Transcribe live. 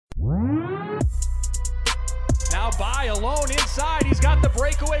guy alone inside. He's got the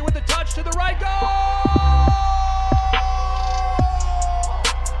breakaway with the touch to the right. Goal!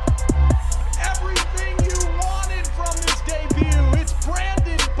 Everything you wanted from this debut. It's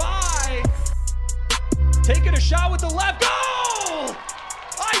Brandon By. Taking a shot with the left. Goal!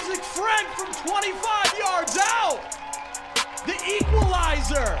 Isaac Frank from 25 yards out. The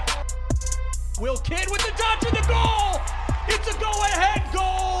equalizer. Will Kidd with the touch of the goal. It's a go-ahead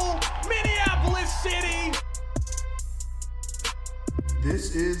goal. Minneapolis City.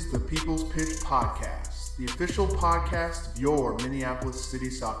 This is the People's Pitch Podcast, the official podcast of your Minneapolis City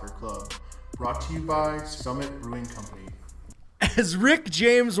Soccer Club, brought to you by Summit Brewing Company. As Rick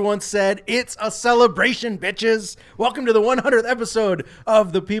James once said, it's a celebration, bitches. Welcome to the 100th episode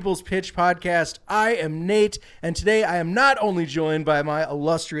of the People's Pitch Podcast. I am Nate, and today I am not only joined by my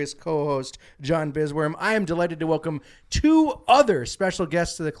illustrious co-host, Jon Bisswurm, I am delighted to welcome two other special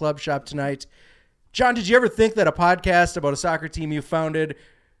guests to the club shop tonight. Jon, did you ever think that a podcast about a soccer team you founded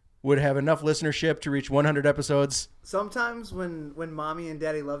would have enough listenership to reach 100 episodes? Sometimes when mommy and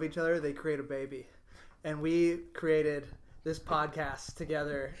daddy love each other, they create a baby. And we created this podcast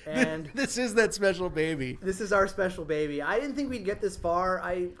together, and this is that special baby. This is our special baby. I didn't think we'd get this far.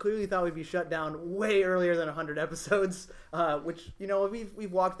 I clearly thought we'd be shut down way earlier than 100 episodes, which, you know,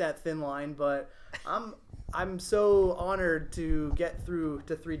 we've walked that thin line, but I'm so honored to get through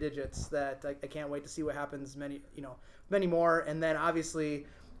to 3 digits that I can't wait to see what happens many more. And then obviously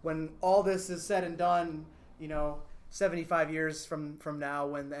when all this is said and done, 75 years from now,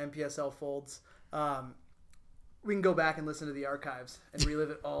 when the NPSL folds, we can go back and listen to the archives and relive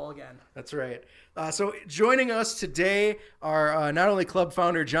it all again. That's right. So joining us today are not only club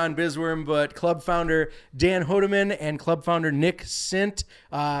founder Jon Bisswurm, but club founder Dan Hoedeman and club founder Nick Sindt.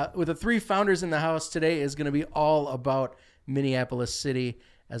 With the 3 founders in the house today is going to be all about Minneapolis City,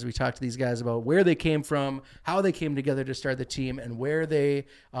 as we talk to these guys about where they came from, how they came together to start the team, and where they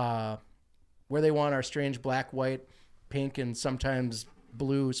want our strange black, white, pink, and sometimes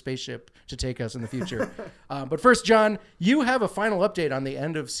blue spaceship to take us in the future. But first, Jon, you have a final update on the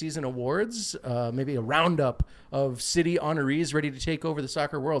end of season awards, maybe a roundup of city honorees ready to take over the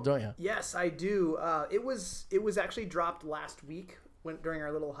soccer world, don't you? Yes, I do. It was actually dropped last week during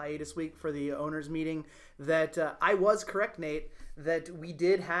our little hiatus week for the owners meeting that I was correct, Nate, that we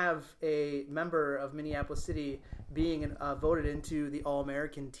did have a member of Minneapolis City being voted into the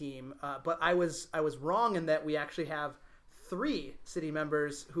All-American team. But I was wrong in that we actually have 3 city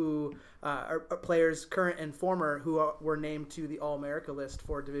members who are players, current and former, who were named to the All-America list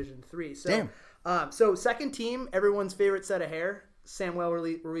for Division 3. So, so second team, everyone's favorite set of hair, Samuel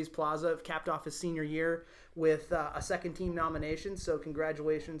Ruiz Plaza, capped off his senior year with a second team nomination. So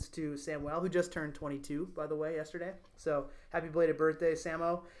congratulations to Samuel, who just turned 22, by the way, yesterday. So happy belated birthday,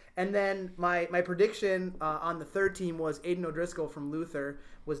 Samo. And then my prediction on the third team was Aiden O'Driscoll from Luther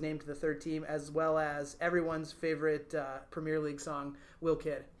was named to the third team, as well as everyone's favorite Premier League song, Will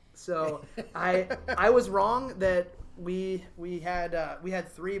Kidd. So I was wrong that we had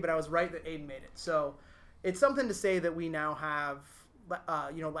 3, but I was right that Aiden made it. So it's something to say that we now have,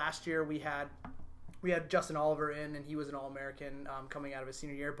 last year we had Justin Oliver in, and he was an All-American coming out of his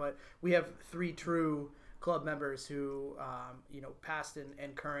senior year, but we have 3 true club members who, past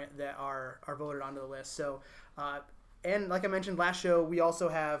and current, that are voted onto the list. So, and like I mentioned last show, we also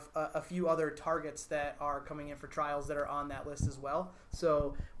have a few other targets that are coming in for trials that are on that list as well.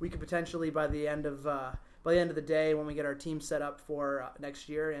 So we could potentially, by the end of the day, when we get our team set up for next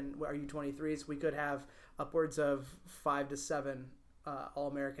year and our U23s, we could have upwards of 5 to 7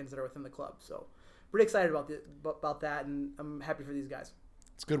 All-Americans that are within the club. So pretty excited about that, and I'm happy for these guys.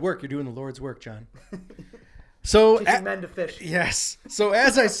 It's good work. You're doing the Lord's work, Jon. So, teaching men to fish. Yes. So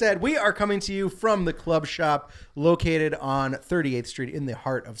as I said, we are coming to you from the club shop located on 38th Street in the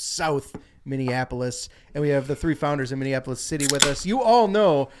heart of South Minneapolis. And we have the 3 founders in Minneapolis City with us. You all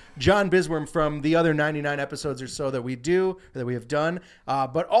know Jon Bisswurm from the other 99 episodes or so that we have done.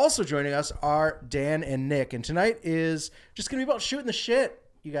 But also joining us are Dan and Nick. And tonight is just going to be about shooting the shit,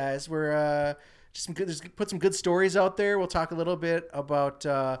 you guys. We're just put some good stories out there. We'll talk a little bit about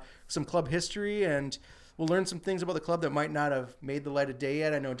some club history, and we'll learn some things about the club that might not have made the light of day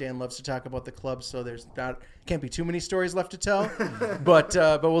yet. I know Dan loves to talk about the club, so can't be too many stories left to tell. but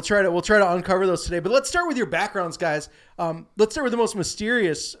we'll try to uncover those today. But let's start with your backgrounds, guys. Let's start with the most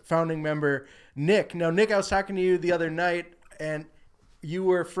mysterious founding member, Nick. Now, Nick, I was talking to you the other night, and you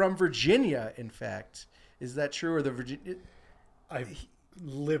were from Virginia, in fact. Is that true, or the Virginia? I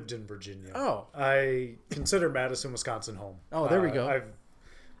lived in Virginia. Oh. I consider Madison, Wisconsin home. Oh, there we go. I've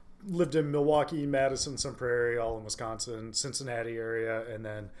lived in Milwaukee, Madison, Sun Prairie, all in Wisconsin, Cincinnati area, and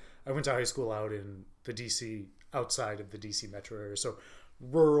then I went to high school out in the DC, outside of the DC metro area. So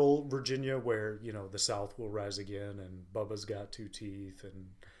rural Virginia, where, you know, the South will rise again, and Bubba's got 2 teeth, and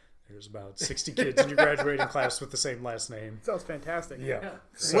there's about 60 kids in your graduating class with the same last name. Sounds fantastic. Yeah.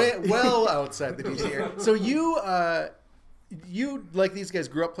 Well outside the DC area. So you, like these guys,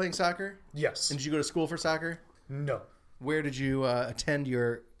 grew up playing soccer? Yes. And did you go to school for soccer? No. Where did you attend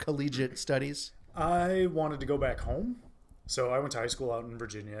your collegiate studies? I wanted to go back home. So I went to high school out in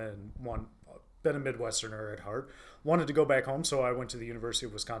Virginia and been a Midwesterner at heart. Wanted to go back home, so I went to the University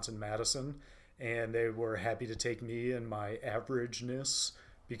of Wisconsin-Madison, and they were happy to take me and my averageness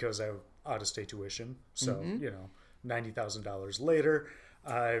because I out-of-state tuition. So, you know, $90,000 later,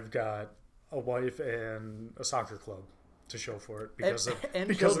 I've got a wife and a soccer club to show for it because of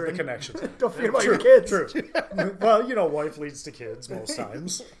the connections. Don't forget about your kids. True. Well, you know, wife leads to kids most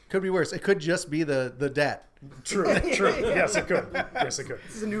times. Could be worse. It could just be the debt. True. Yes, it could. This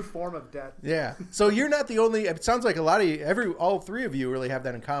is a new form of debt. Yeah. So you're not the only. It sounds like a lot of you, all 3 of you really have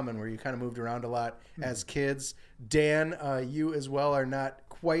that in common, where you kind of moved around a lot as kids. Dan, you as well are not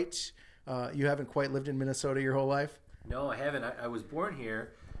quite. You haven't quite lived in Minnesota your whole life. No, I haven't. I was born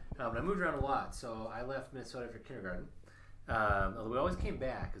here, but I moved around a lot. So I left Minnesota for kindergarten. Although we always came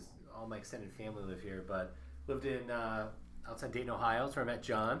back because all my extended family live here. But lived in outside Dayton, Ohio. That's where I met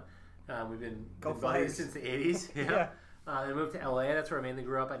John. We've been buddies since the 80s. Yeah. I moved to LA. That's where I mainly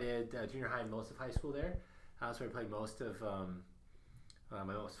grew up. I did junior high and most of high school there. That's where I played most of my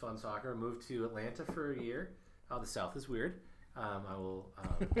most fun soccer. Moved to Atlanta for a year. The South is weird. I will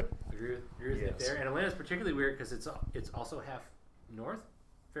agree with it there. And Atlanta is particularly weird because it's also half north.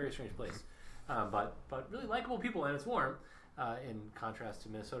 Very strange place. But really likable people, and it's warm in contrast to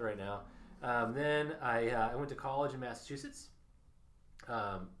Minnesota right now. Then I went to college in Massachusetts.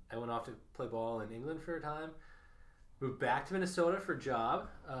 I went off to play ball in England for a time. Moved back to Minnesota for a job.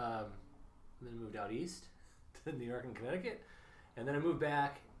 And then moved out east to New York and Connecticut. And then I moved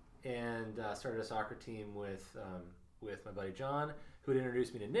back and started a soccer team with my buddy John, who had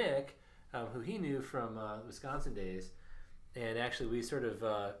introduced me to Nick, who he knew from Wisconsin days. And actually, we sort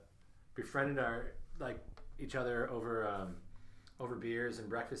of befriended each other over beers and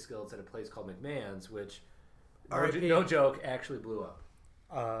breakfast skillets at a place called McMahon's, which no joke actually blew up.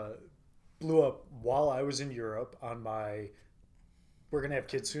 Blew up while I was in Europe on my we're gonna have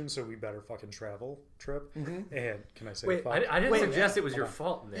kids soon, so we better fucking travel trip. And can I say Wait, fuck? I didn't suggest it was your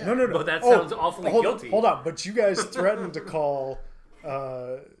fault, Nick. No. But that sounds awfully guilty. Hold on, but you guys threatened to call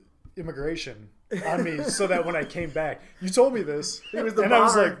immigration on me so that when I came back, you told me this, He was the and I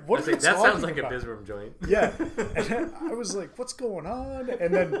was bomber. like, "What are you that talking sounds like about?" a Bisswurm joint. Yeah, and I was like, "What's going on?"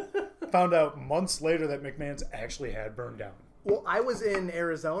 And then found out months later that McMahon's actually had burned down. Well, I was in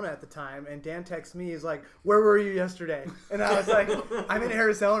Arizona at the time, and Dan texts me. He's like, "Where were you yesterday?" And I was like, "I'm in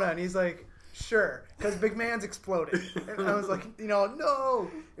Arizona." And he's like, "Sure," because Big Man's exploded. And I was like,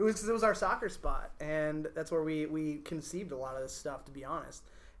 no. It was our soccer spot, and that's where we conceived a lot of this stuff, to be honest.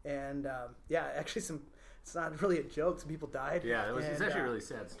 And actually, it's not really a joke. Some people died. Yeah, it's actually a really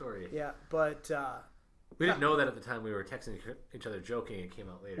sad story. Yeah, but we didn't know that at the time. We were texting each other joking. It came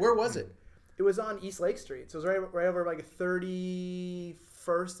out later. Where was it? it was on East Lake Street, so it was right over like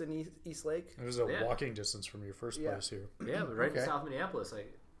 31st and East Lake. It was a walking distance from your first place here. Yeah, but right in South Minneapolis,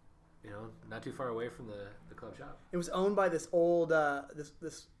 like, not too far away from the club shop. It was owned by this old,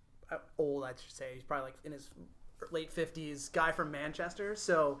 old, I should say, he's probably like in his late 50s guy from Manchester.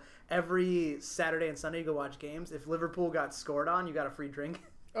 So every Saturday and Sunday you go watch games. If Liverpool got scored on, you got a free drink.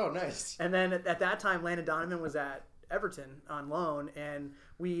 Oh, nice. And then at that time, Landon Donovan was at Everton on loan, and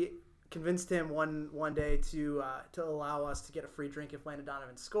we convinced him one day to allow us to get a free drink if Landon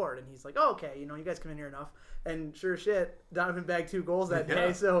Donovan scored. And he's like, "Oh, okay, you guys come in here enough." And sure as shit, Donovan bagged 2 goals that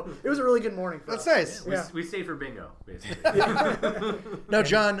day, so it was a really good morning for us. That's nice. Yeah, we stayed for bingo, basically. Now,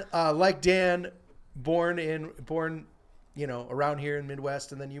 John, like Dan, born around here in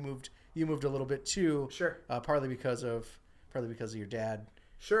Midwest, and then you moved a little bit too. Sure. Partly because of your dad.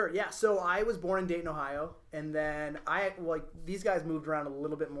 Sure, yeah. So I was born in Dayton, Ohio, and then these guys moved around a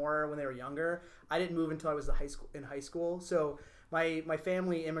little bit more when they were younger. I didn't move until I was in high school. So my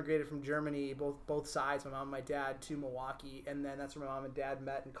family immigrated from Germany, both sides, my mom and my dad, to Milwaukee, and then that's where my mom and dad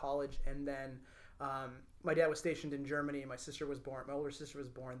met in college. And then my dad was stationed in Germany. My older sister was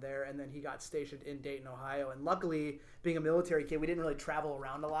born there, and then he got stationed in Dayton, Ohio. And luckily, being a military kid, we didn't really travel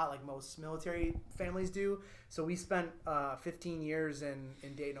around a lot like most military families do. So we spent 15 years in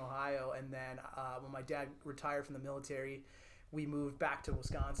Dayton, Ohio, and then when my dad retired from the military, we moved back to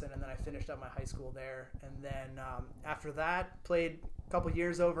Wisconsin, and then I finished up my high school there. And then after that, played a couple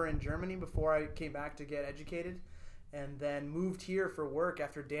years over in Germany before I came back to get educated, and then moved here for work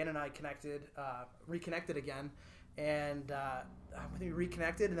after Dan and I reconnected again. And we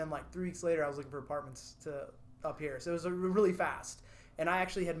reconnected, and then like 3 weeks later, I was looking for apartments up here. So it was really fast. And I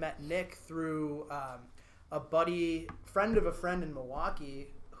actually had met Nick through a friend of a friend in Milwaukee,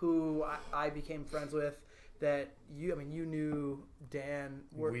 who I became friends with. That you knew Dan.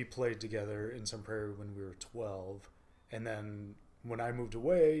 We played together in Sun Prairie when we were 12, and then when I moved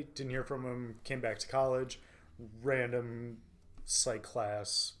away, didn't hear from him. Came back to college, random psych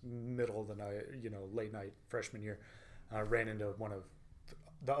class, middle of the night, late night freshman year. Ran into one of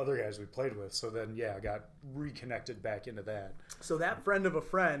the other guys we played with. So then, I got reconnected back into that. So that friend of a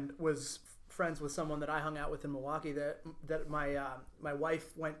friend was friends with someone that I hung out with in Milwaukee. That my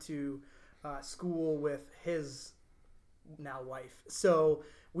wife went to school with his now wife. So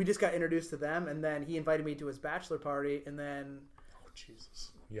we just got introduced to them, and then he invited me to his bachelor party, and then Jesus.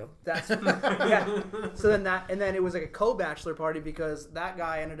 Yep. That's yeah. So then it was like a co-bachelor party because that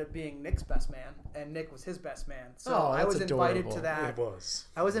guy ended up being Nick's best man, and Nick was his best man. So I was invited to that. It was.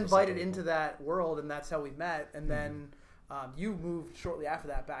 I was invited into that world, and that's how we met. And then you moved shortly after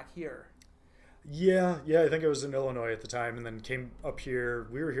that back here. Yeah. I think I was in Illinois at the time, and then came up here.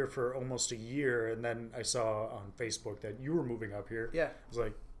 We were here for almost a year, and then I saw on Facebook that you were moving up here. Yeah. I was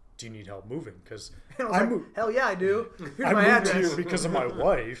like, do you need help moving? Because hell yeah, I do. Here's I my moved address. here because of my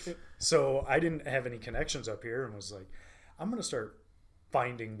wife, so I didn't have any connections up here, and was like, I'm going to start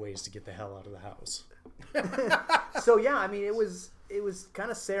finding ways to get the hell out of the house. So yeah, I mean, it was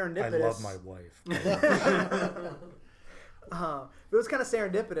kind of serendipitous. I love my wife. It was kind of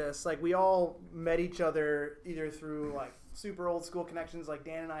serendipitous. Like, we all met each other either through like super old school connections like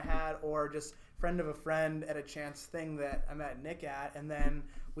Dan and I had, or just friend of a friend at a chance thing that I met Nick at, and then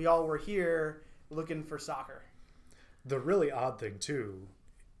we all were here looking for soccer. The really odd thing too,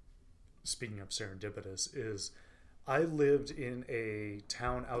 speaking of serendipitous, is I lived in a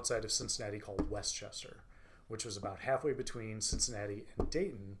town outside of Cincinnati called Westchester, which was about halfway between Cincinnati and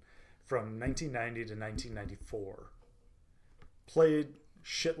Dayton from 1990 to 1994. Played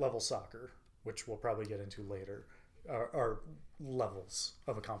shit level soccer, which we'll probably get into later, our levels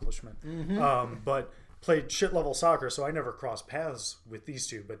of accomplishment. Mm-hmm. But played shit level soccer, so I never crossed paths with these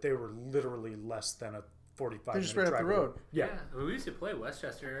two, but they were literally less than a 45 minute just right up the road. Yeah. I mean, we used to play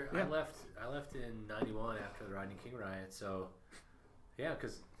Westchester. Yeah. I left in 91 after the Rodney King riot. So yeah,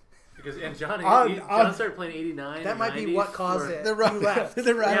 because John started playing 89. That might be what caused it. The Rodney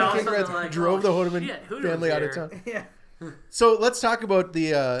King riots drove the Hoedeman family out of town. Yeah. So let's talk about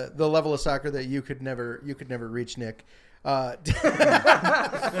the level of soccer that you could never reach, Nick. Both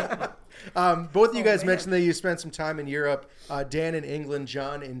of you guys mentioned that you spent some time in Europe. Dan in England,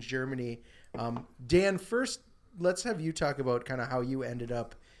 John in Germany. Dan, first, let's have you talk about kind of how you ended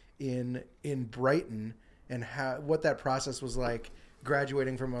up in Brighton and what that process was like,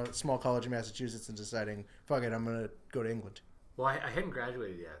 graduating from a small college in Massachusetts and deciding, fuck it, I'm going to go to England. Well, I hadn't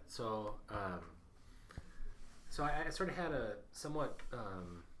graduated yet, so I sort of had a somewhat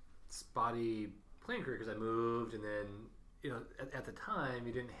spotty playing career because I moved, and then at the time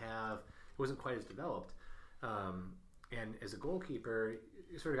it wasn't quite as developed, and as a goalkeeper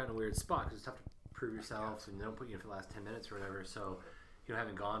you sort of got in a weird spot because it's tough to prove yourself, and they don't put you in for the last 10 minutes or whatever. So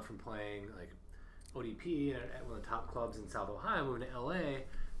having gone from playing like ODP at one of the top clubs in South Ohio, moving to LA,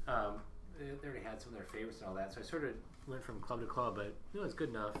 they already had some of their favorites and all that, so I sort of went from club to club, but it was good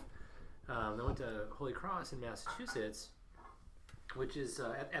enough. I went to Holy Cross in Massachusetts, which is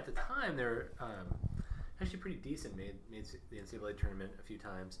at the time they're actually pretty decent. Made the NCAA tournament a few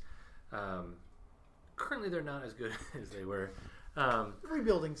times. Currently, they're not as good as they were.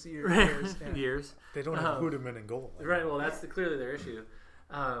 Rebuilding years. Yeah. Years. They don't have Hoedeman in goal. Right. Well, that's clearly their issue.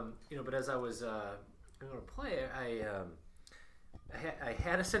 But as I was going to play, I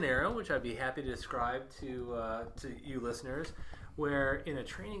had a scenario which I'd be happy to describe to you listeners, where in a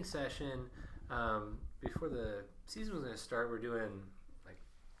training session before the season was going to start, we're doing like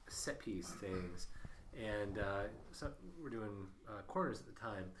set piece things, and so we're doing corners at the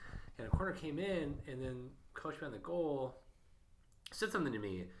time, and a corner came in, and then coach behind the goal said something to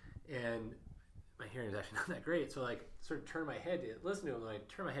me, and my hearing is actually not that great, so like sort of turned my head to listen to him, and I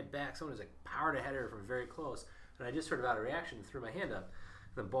turned my head back, someone was like powered a header from very close, and I just sort of out of reaction threw my hand up.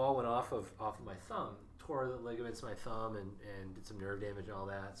 The ball went off of my thumb, tore the ligaments of my thumb, and did some nerve damage and all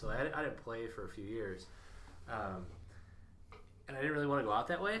that. So I didn't play for a few years, and I didn't really want to go out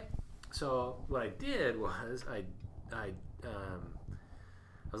that way. So what I did was I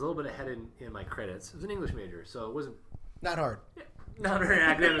was a little bit ahead in my credits. I was an English major, so it wasn't Not hard. Not very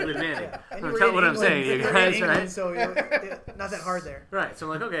academically demanding. And That's you were in what I'm England, saying, you you're in guys, England, right? So you're not that hard there. Right. So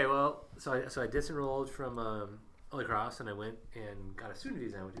I'm like, okay, well, so I disenrolled from Holy Cross, and I went and got a student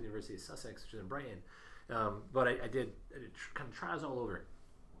visa. I went to the University of Sussex, which is in Brighton. But I did kind of trials all over,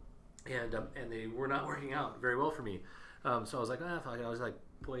 and they were not working out very well for me. So I was like, fuck it. I was like,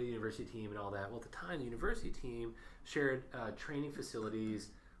 play the university team and all that. Well, at the time, the university team shared training facilities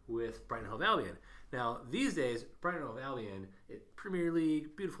with Brighton Hove Albion. Now, these days, Brighton Hove Albion, Premier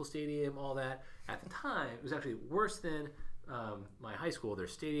League, beautiful stadium, all that. At the time, it was actually worse than my high school. Their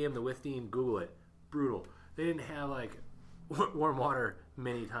stadium, the Withdean, Google it, brutal. They didn't have like warm water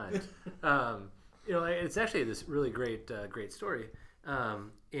many times. It's actually this really great story.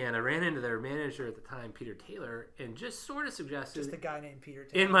 And I ran into their manager at the time, Peter Taylor, and just sort of suggested, Just a guy named Peter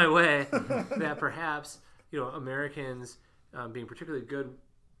Taylor. in my way, that perhaps Americans being particularly good,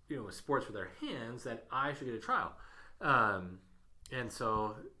 with sports with their hands, that I should get a trial. And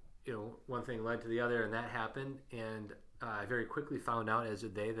so, one thing led to the other, and that happened. And I very quickly found out, as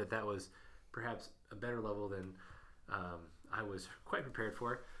did they, that was perhaps a better level than I was quite prepared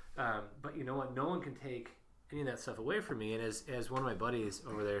for. But you know what? No one can take any of that stuff away from me. And as one of my buddies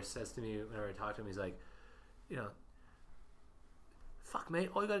over there says to me whenever I talk to him, he's like, fuck, mate,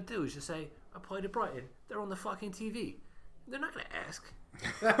 all you got to do is just say, I played at Brighton. They're on the fucking TV. They're not going to ask.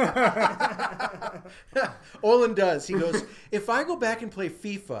 Olin does. He goes, if I go back and play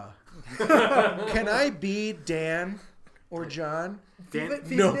FIFA, can I be Dan or John?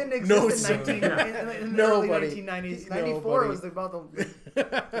 FIFA No, didn't exist no, in, sir. in the early Nobody. 1990s. Nobody. 94 was about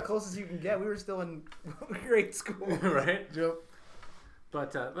the closest you can get. We were still in grade school. Right? Yep.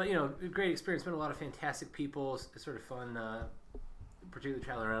 But great experience. Met a lot of fantastic people. It's sort of fun, particularly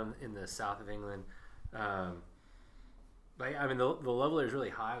traveling around in the south of England. But I mean, the level there was really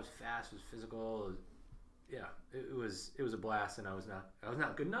high. It was fast. It was physical. It was a blast, and I was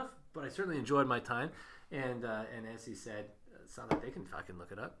not good enough, but I certainly enjoyed my time. And as he said, it's not like they can fucking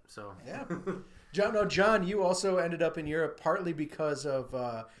look it up. So Yeah. John, you also ended up in Europe partly because of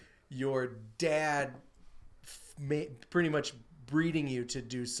your dad pretty much breeding you to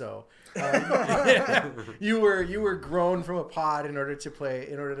do so. You were grown from a pod in order to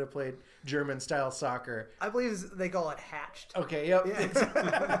play German style soccer. I believe they call it hatched. Okay. Yep.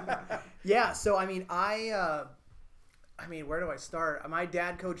 Yeah. So I mean, where do I start? My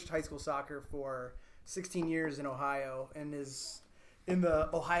dad coached high school soccer for 16 years in Ohio and is in the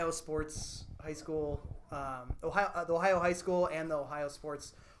Ohio Sports High School, the Ohio High School and the Ohio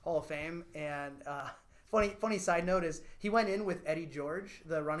Sports Hall of Fame. And funny side note is he went in with Eddie George,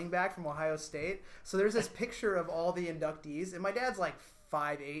 the running back from Ohio State. So there's this picture of all the inductees, and my dad's like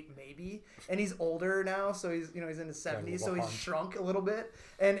 5'8" maybe, and he's older now, so he's he's in his 70s, so he's shrunk a little bit.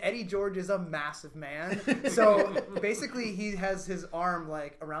 And Eddie George is a massive man, so basically he has his arm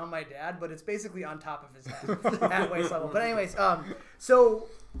like around my dad, but it's basically on top of his head at waist level. But anyways, so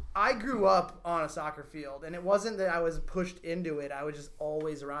I grew up on a soccer field, and it wasn't that I was pushed into it. I was just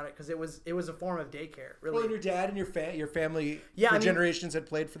always around it because it was a form of daycare, really. Well, and your dad and your family generations had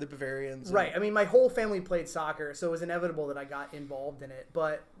played for the Bavarians. Right. I mean, my whole family played soccer, so it was inevitable that I got involved in it.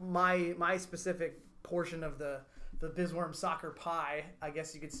 But my specific portion of the Bisswurm soccer pie, I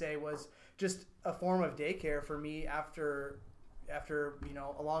guess you could say, was just a form of daycare for me after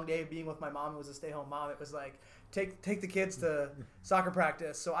a long day of being with my mom, who was a stay-home mom. It was like, take the kids to soccer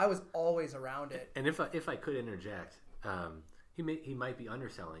practice. So I was always around it. And if I could interject, he might be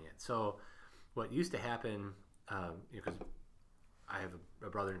underselling it. So what used to happen, because I have a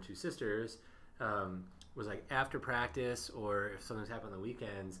brother and two sisters, was like after practice, or if something's happened on the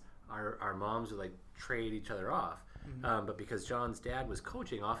weekends, our moms would like trade each other off. Mm-hmm. But because John's dad was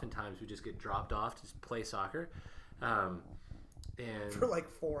coaching, oftentimes we just get dropped off to just play soccer. And for like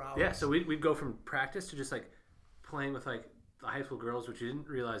 4 hours. Yeah, so we'd go from practice to just like playing with like the high school girls, which we didn't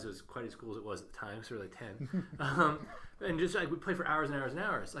realize it was quite as cool as it was at the time, so we were like 10. And just like we'd play for hours and hours and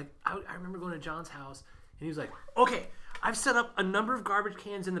hours. Like I remember going to John's house, and he was like, okay, I've set up a number of garbage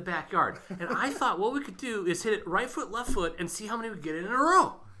cans in the backyard, and I thought what we could do is hit it right foot, left foot, and see how many we get in a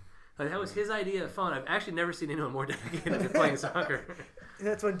row. Like, that was his idea of fun. I've actually never seen anyone more dedicated to playing soccer. And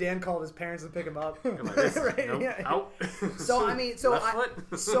that's when Dan called his parents to pick him up. Like this. Right? Nope. Yeah. Out. So I mean, Left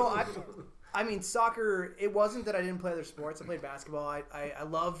foot. Soccer. It wasn't that I didn't play other sports. I played basketball. I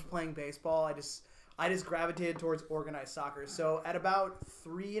loved playing baseball. I just gravitated towards organized soccer. So at about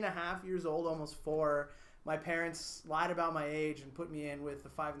 3.5 years old, almost 4, my parents lied about my age and put me in with the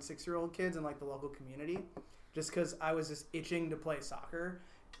 5 and 6 year old kids in like the local community, just because I was just itching to play soccer.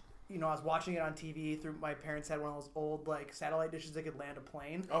 I was watching it on TV through my parents had one of those old like satellite dishes that could land a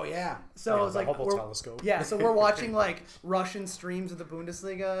plane. Oh yeah. So it was the like Hubble telescope. Yeah, so we're watching like Russian streams of the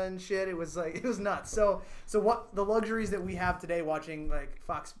Bundesliga and shit. It was nuts. So what the luxuries that we have today watching like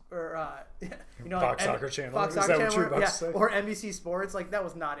Fox or Fox Soccer Channel. Fox Is Soccer that what you're Channel, about to say? or NBC Sports, like that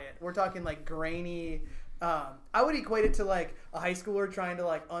was not it. We're talking like grainy. I would equate it to like a high schooler trying to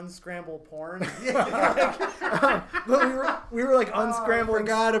like unscramble porn. But we were like unscrambling. I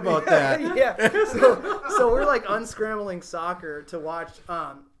forgot about that. Yeah. So we're like unscrambling soccer to watch.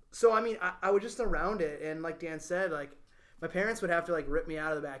 So I mean, I was just around it, and like Dan said, like my parents would have to like rip me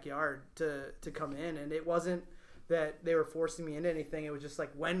out of the backyard to come in, and it wasn't that they were forcing me into anything. It was just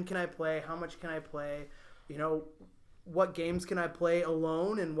like, when can I play? How much can I play? What games can I play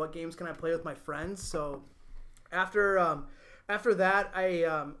alone, and what games can I play with my friends? So after that,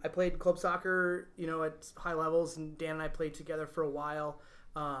 I played club soccer, at high levels, and Dan and I played together for a while.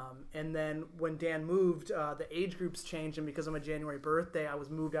 And then when Dan moved, the age groups changed, and because of my January birthday, I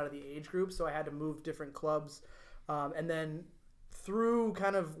was moved out of the age group, so I had to move different clubs. And then through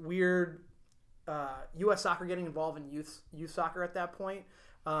kind of weird U.S. soccer getting involved in youth soccer at that point,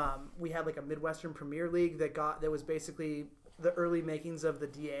 we had like a Midwestern Premier League that was basically the early makings of the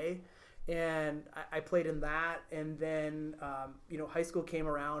DA, and I played in that. And then high school came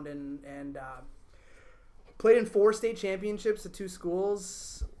around and played in 4 state championships at 2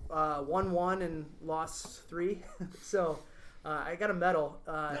 schools, won 1 and lost 3. So I got a medal.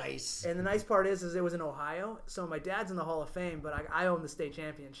 Nice. And the nice part is it was in Ohio, so my dad's in the Hall of Fame, but I own the state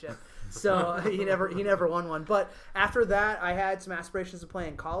championship. So he never won one. But after that, I had some aspirations to play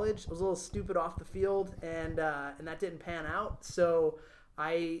in college. I was a little stupid off the field, and that didn't pan out. So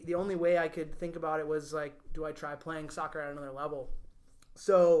the only way I could think about it was like, do I try playing soccer at another level?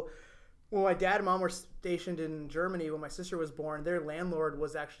 So when my dad and mom were stationed in Germany, when my sister was born, their landlord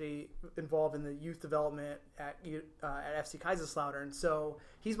was actually involved in the youth development at FC Kaiserslautern. So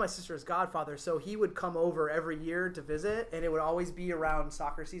he's my sister's godfather. So he would come over every year to visit, and it would always be around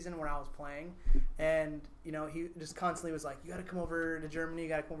soccer season when I was playing. And, he just constantly was like, you got to come over to Germany, you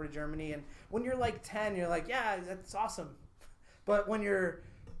got to come over to Germany. And when you're like 10, you're like, yeah, that's awesome. But when you're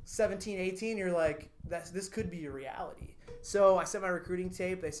 17, 18, you're like, this could be a reality. So I sent my recruiting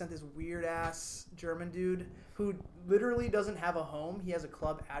tape. They sent this weird-ass German dude who literally doesn't have a home. He has a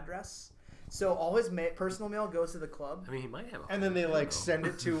club address. So all his personal mail goes to the club. I mean, he might have a home. And then they send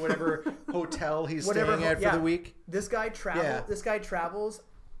it to whatever hotel he's staying at for the week. This guy travels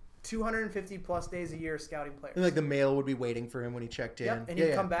 250 plus days a year scouting players. And the mail would be waiting for him when he checked in. Yep. And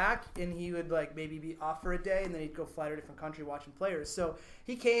he'd come back, and he would maybe be off for a day, and then he'd go fly to a different country watching players. So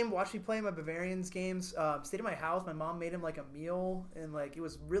he came, watched me play my Bavarians games, stayed at my house. My mom made him a meal, and it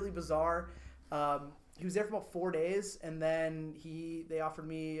was really bizarre. He was there for about 4 days, and then they offered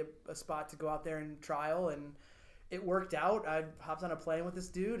me a spot to go out there and trial, and it worked out. I hopped on a plane with this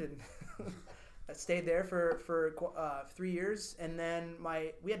dude, and I stayed there for 3 years, and then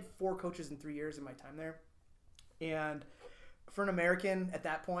we had 4 coaches in 3 years in my time there. And for an American at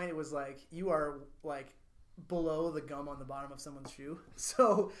that point, it was you are below the gum on the bottom of someone's shoe.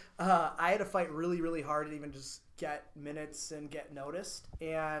 So I had to fight really, really hard to even just get minutes and get noticed.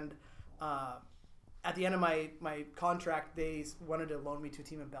 And at the end of my contract, they wanted to loan me to a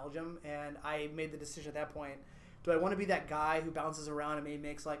team in Belgium, and I made the decision at that point. Do I want to be that guy who bounces around and maybe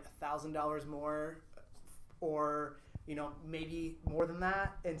makes $1,000 more, or maybe more than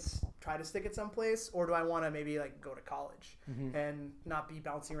that, and try to stick it someplace, or do I want to maybe go to college and not be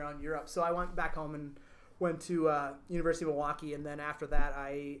bouncing around Europe? So I went back home and went to University of Milwaukee, and then after that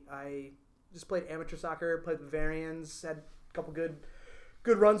I just played amateur soccer, played with Bavarians, had a couple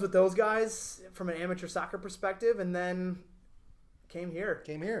good runs with those guys from an amateur soccer perspective, and then Came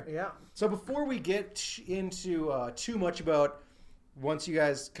here. Yeah. So before we get into too much about once you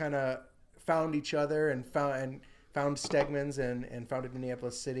guys kind of found each other and found Stegman's and founded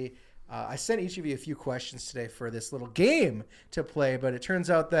Minneapolis City, I sent each of you a few questions today for this little game to play, but it turns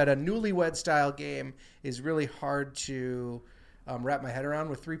out that a newlywed style game is really hard to wrap my head around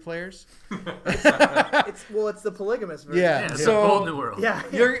with 3 players. It's the polygamous version. Yeah. It's So a whole new world. Yeah.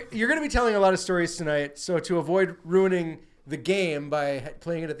 You're going to be telling a lot of stories tonight, so to avoid ruining the game by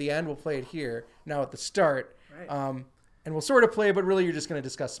playing it at the end, we'll play it here now at the start. Right. And we'll sort of play, but really you're just going to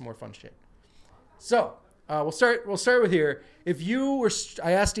discuss some more fun shit. So we'll start with here.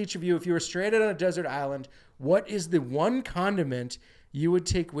 I asked each of you, if you were stranded on a desert island, what is the one condiment you would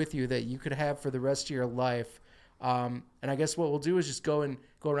take with you that you could have for the rest of your life? And I guess what we'll do is just go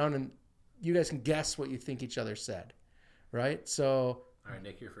around and you guys can guess what you think each other said, right? So, all right,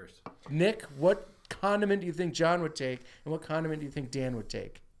 Nick, you're first. Nick, what condiment do you think John would take, and what condiment do you think Dan would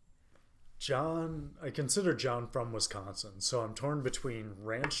take? I consider John from Wisconsin, so I'm torn between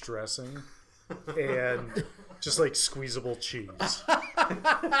ranch dressing and just like squeezable cheese.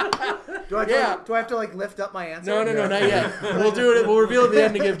 Do I have to like lift up my answer? No, not yet. We'll do it. We'll reveal at the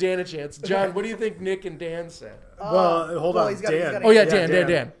end to give Dan a chance. John, what do you think Nick and Dan said? Well, hold on, Dan.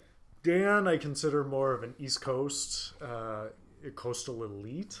 Dan. Dan, I consider more of an East Coast, coastal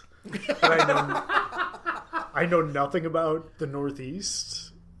elite. But I know nothing about the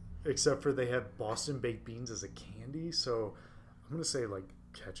Northeast, except for they have Boston baked beans as a candy. So I'm going to say like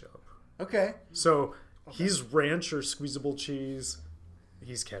ketchup. Okay. So he's ranch or squeezable cheese.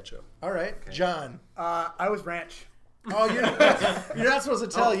 He's ketchup. All right. Okay. John. I was ranch. Oh, you're not supposed to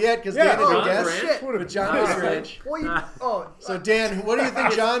tell yet because Dan didn't guess. Shit. But John was ranch. So Dan, what do you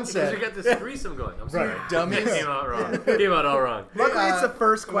think John said? Because you got this threesome going. I'm sorry. Right. Dummies. Came out wrong. Came out all wrong. Luckily, it's the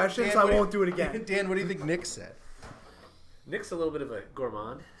first question, Dan, so I won't do it again. Dan, what do you think Nick said? Nick's a little bit of a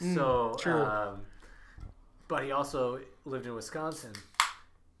gourmand, so true. But he also lived in Wisconsin,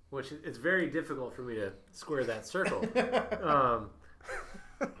 which it's very difficult for me to square that circle.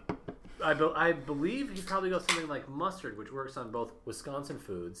 I believe he'd probably go something like mustard, which works on both Wisconsin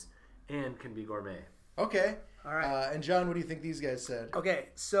foods and can be gourmet. Okay. All right. And John, what do you think these guys said? Okay,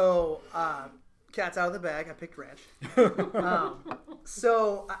 so cat's out of the bag. I picked ranch.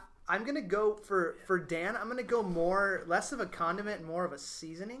 I'm gonna go for Dan. I'm gonna go less of a condiment and more of a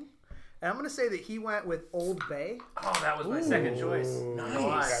seasoning. And I'm going to say that he went with Old Bay. Oh, that was my second choice.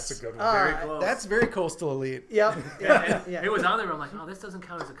 Nice. That's a good one. Very close. That's very coastal elite. Yep. Yeah. It was on there, but I'm like, oh, this doesn't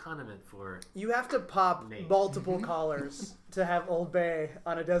count as a condiment for... You have to pop Nate. multiple collars to have Old Bay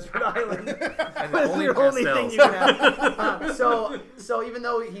on a desert island. And That's only the only pastels. thing you can have. So even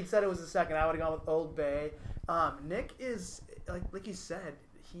though he said it was the second, I would have gone with Old Bay. Nick is, like you said,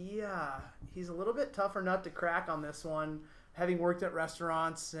 he's a little bit tougher nut to crack on this one. Having worked at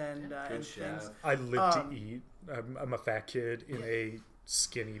restaurants and things. I live to eat. I'm a fat kid in a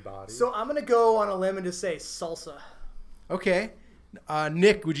skinny body. So I'm going to go on a limb and just say salsa. Okay.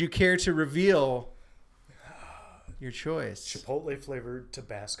 Nick, would you care to reveal your choice? Chipotle flavored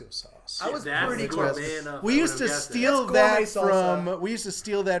Tabasco sauce. I was That's pretty gourmet close. enough. We I used to would've guessed it. steal That's that gourmet from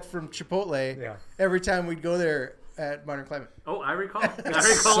salsa. Chipotle Yeah. every time we'd go there at Modern Climate. Oh, I recall. I recall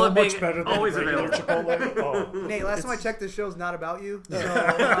So it being much better than always regular available. Chipotle. Oh. Nate, last time I checked, this show's not about you.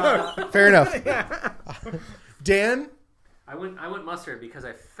 So, Fair enough. Dan? I went mustard because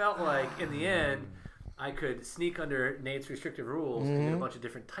I felt like in the end I could sneak under Nate's restrictive rules and get a bunch of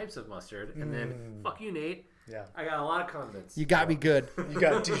different types of mustard, and then fuck you, Nate. Yeah. I got a lot of condiments. You got me good. You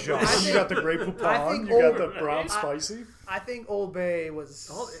got Dijon. You got the Grey I Poupon. think You got Old- the brown spicy. I think Old Bay was...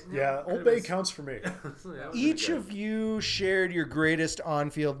 Yeah, Old Bay counts for me. Each of you shared your greatest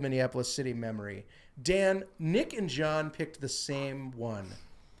on-field Minneapolis City memory. Dan, Nick and John picked the same one.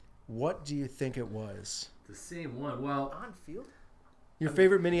 What do you think it was? The same one. Well, On field? Your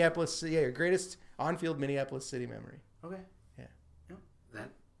favorite Minneapolis City, your greatest on-field Minneapolis City memory. Okay.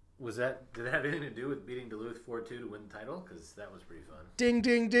 did that have anything to do with beating Duluth 4-2 to win the title? Because that was pretty fun. Ding,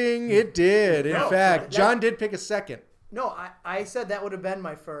 ding, ding. It did. In fact, John did pick a second. No, I said that would have been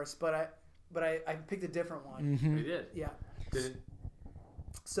my first, but I picked a different one. We did. Yeah. Did it?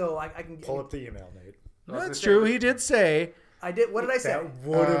 So I can Pull up the email, Nate. I was That's gonna true. say, He did say. I did. What did I say? That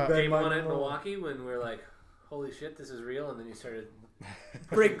would have been Game my one at number one. Milwaukee when we were like, holy shit, this is real, and then you started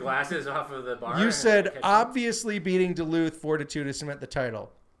breaking glasses off of the bar. You and said catching- obviously beating Duluth 4-2 to cement the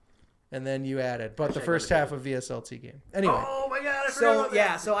title. And then you added, but the first half of VSLT game. Anyway. Oh my god! I forgot So about yeah,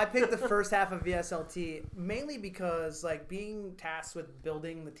 that. so I picked the first half of VSLT mainly because like being tasked with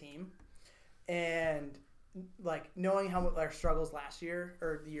building the team and like knowing how our struggles last year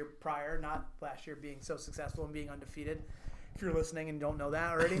or the year prior, not last year being so successful and being undefeated. If you're listening and don't know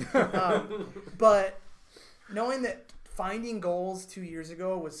that already, but knowing that finding goals 2 years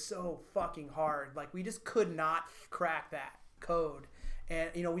ago was so fucking hard, like we just could not crack that code. And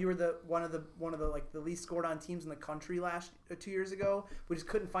you know we were one of the like the least scored on teams in the country 2 years ago. We just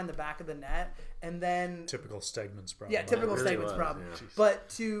couldn't find the back of the net, and then Typical Stegman's problem. yeah, typical really statements was, problem. yeah. But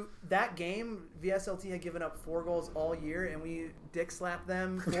to that game, VSLT had given up 4 goals all year, and we dick slapped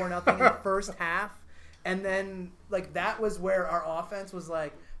them 4-0 in the first half. And then like that was where our offense was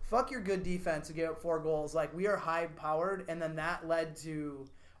like, fuck your good defense to give up 4 goals. Like we are high powered, and then that led to,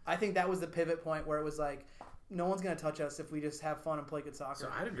 I think that was the pivot point where it was like, no one's going to touch us if we just have fun and play good soccer. So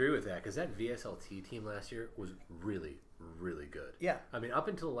I'd agree with that because that VSLT team last year was really, really good. Yeah. I mean, up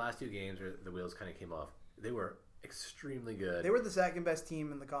until the last 2 games where the wheels kind of came off, they were extremely good. They were the second best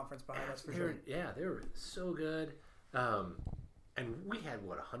team in the conference behind us for sure. Yeah, they were so good. And And we had,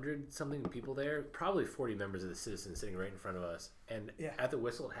 100-something people there? Probably 40 members of the Citizens sitting right in front of us. And at the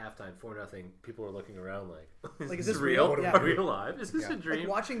whistle at halftime, 4-0, people were looking around like, is this real? Yeah. Are we alive? Is this a dream? Like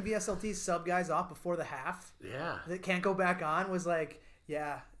watching VSLT sub guys off before the half Yeah. that can't go back on was like,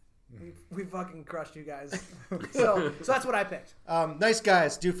 we fucking crushed you guys. so that's what I picked. Nice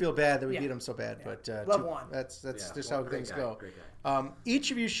guys. Do feel bad that we beat them so bad, but Love one. That's just how things go. Great guy.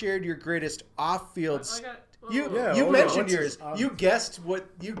 Each of you shared your greatest off-field. You yeah, mentioned what's yours. his- You guessed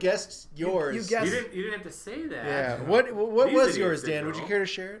yours. You guessed. You didn't have to say that. Yeah. What These was idiots yours, didn't Dan? Would you know. care to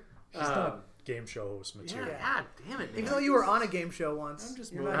share it? Game show host material. God damn it. Even though you were on a game show once, I'm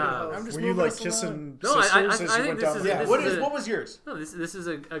just you're moving. not a I'm host. just Were you moving like us along. kissing No, I sisters as think you went this down is the it. aisle? What was yours? No, this is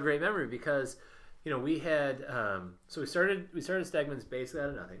a great memory because, we had so we started Stegman's basically out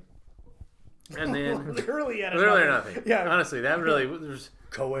of nothing, and then literally at literally nothing. Yeah. Honestly, that really was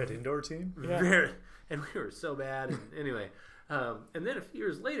Co-ed indoor team? very, and we were so bad. And anyway, and then a few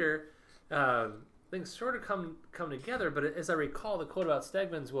years later, things sort of come together. But as I recall, the quote about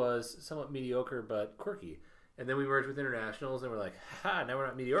Stegman's was somewhat mediocre but quirky. And then we merged with Internationals, and we're like, "Ha! Now we're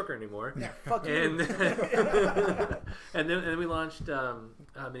not mediocre anymore." Yeah, fuck you. And and then we launched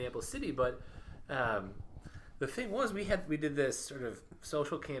Minneapolis City. But the thing was, we did this sort of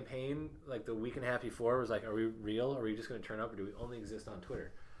social campaign like the week and a half before. It was like, "Are we real? Are we just going to turn up, or do we only exist on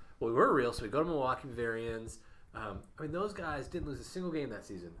Twitter?" Well, we were real, so we go to Milwaukee Bavarians. Those guys didn't lose a single game that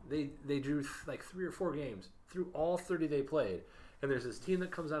season. They drew like 3 or 4 games through all 30 they played. And there's this team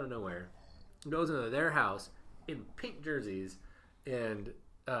that comes out of nowhere, goes into their house in pink jerseys, and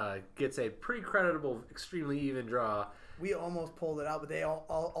gets a pretty creditable, extremely even draw. We almost pulled it out, but they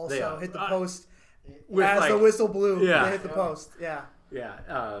also They, hit the post with, as the whistle blew. Yeah. They hit the post. Yeah. Yeah,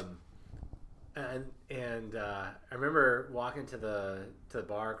 and I remember walking to the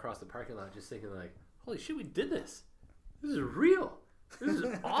bar across the parking lot, just thinking like, "Holy shit, we did this! This is real! This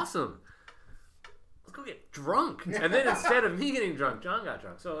is awesome! Let's go get drunk!" And then instead of me getting drunk, John got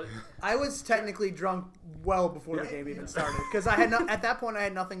drunk. So I was technically drunk well before the game even started because I had at that point I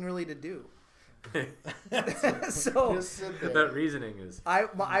had nothing really to do. So Just sit there. that reasoning is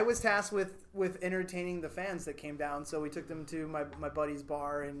I was tasked with entertaining the fans that came down. So we took them to my buddy's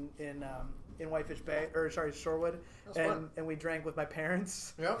bar in Whitefish Bay, Shorewood, and we drank with my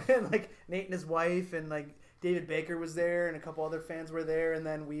parents. Yep. And like Nate and his wife, and like David Baker was there, and a couple other fans were there, and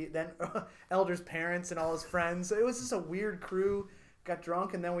then Elder's parents and all his friends. So it was just a weird crew. Got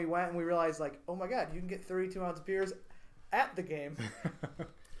drunk, and then we went and we realized like, oh my god, you can get 32-ounce beers at the game.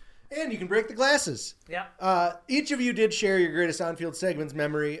 And you can break the glasses. Yeah. Each of you did share your greatest on-field Stegman's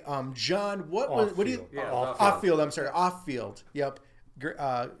memory. John, what do you... Yeah, off-field, I'm sorry. Off-field. Yep.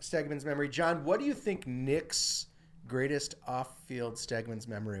 Stegman's memory. John, what do you think Nick's greatest off-field Stegman's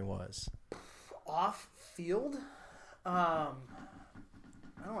memory was? Off-field? I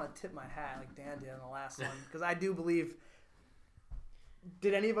don't want to tip my hat like Dan did on the last one, because I do believe...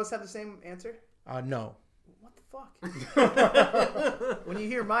 Did any of us have the same answer? No. What the fuck? When you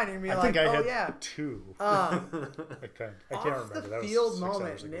hear mine, you're going to be like, I oh, had yeah. 2. Um, I can't off remember. the That was field 6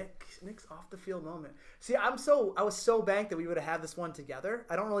 moment, hours ago. Nick's off the field moment. See, I was so banked that we would have had this one together.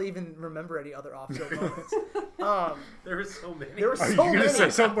 I don't really even remember any other off field moments. there were so many. There were Are so you going to many. say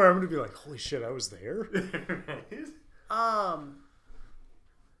something where I'm going to be like, holy shit, I was there?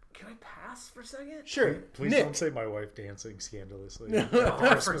 Can I pass for a second? Sure. Please Nick. don't say my wife dancing scandalously. I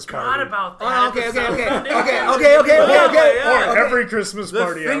forgot about that. Oh, okay. Or every Christmas The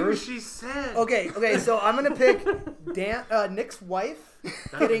party thing ever. she said. Okay. So I'm gonna pick Nick's wife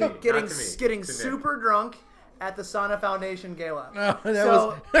getting Not to me. To Nick. super drunk at the Sana Foundation Gala.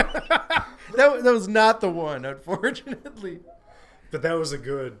 That was not the one, unfortunately. But that was a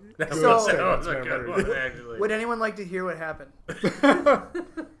good That So- was Stegman's a good memory. one, actually. Would anyone like to hear what happened?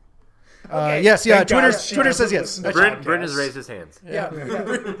 Yes, yeah. Thank God Twitter she says doesn't yes. listen to Bryn has podcasts. raised his hands. Yeah.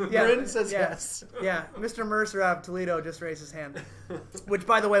 Bryn says yes. Yeah, Mr. Mercer out of Toledo just raised his hand. Which,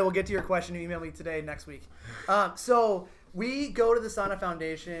 by the way, we'll get to your question. You email me today, next week. So we go to the Sana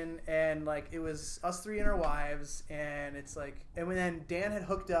Foundation, and like it was us 3 and our wives, and it's like, and then Dan had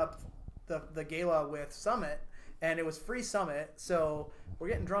hooked up the gala with Summit, and it was free Summit, so we're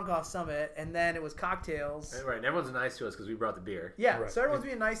getting drunk off Summit, and then it was cocktails. Right, and everyone's nice to us because we brought the beer. Yeah, Right. so everyone's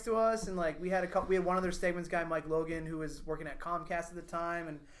being nice to us, and like we had one other Stegman's guy, Mike Logan, who was working at Comcast at the time,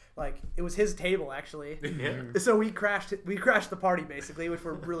 and like it was his table actually. Yeah. So we crashed the party basically, which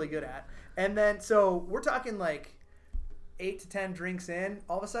we're really good at. And then so we're talking like 8 to 10 drinks in,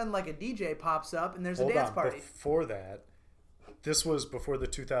 all of a sudden like a DJ pops up and there's a dance party. Before that, this was before the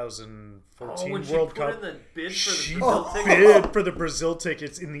 2014 when she World put Cup. in the bid for the She Brazil tickets. bid for the Brazil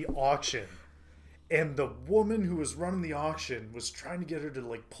tickets in the auction. And the woman who was running the auction was trying to get her to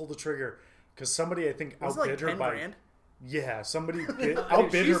like pull the trigger because somebody I think Was it outbid like her 10 by grand? yeah somebody Dude,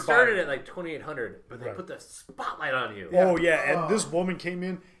 outbid she her started by at like 2,800, but they Right. put the spotlight on you. oh yeah and this woman came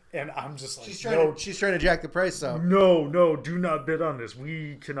in and I'm just like She's trying to jack the price up. no, do not bid on this.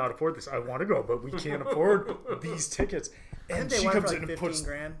 We cannot afford this. I want to go, but we can't afford these tickets. And they she went for comes like in and 15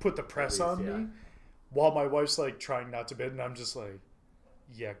 grand. put the press At on least, yeah. me while my wife's like trying not to bid, and I'm just like,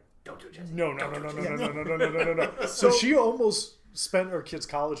 yeah, Don't do it, Jesse. no. So she almost spent her kid's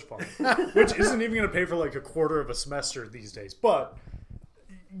college fund, which isn't even going to pay for like a quarter of a semester these days. But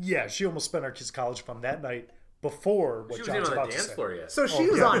yeah, she almost spent our kid's college fund that night before what She was John's even on about the to dance say. floor yet. So she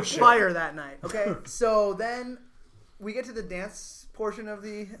was yeah, on no shit. fire that night. Okay, so then we get to the dance portion of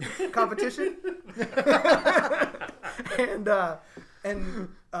the competition, and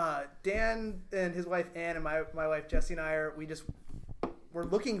Dan and his wife Ann and my wife Jessie and I we're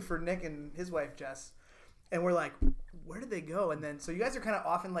looking for Nick and his wife Jess, and we're like, where did they go? And then so you guys are kind of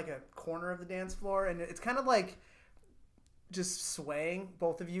off in like a corner of the dance floor, and it's kind of like just swaying,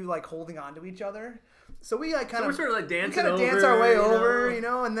 both of you like holding on to each other. So we like kind So we're of sort of like dancing dance our way over, you you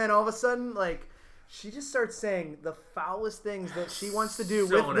know, and then all of a sudden, like, she just starts saying the foulest things that she wants to do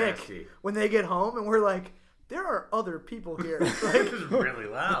So with Nick nasty. when they get home, and we're like, there are other people here. Like, It was really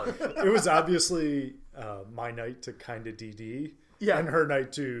loud. It was obviously my night to kind of DD, Yeah. and her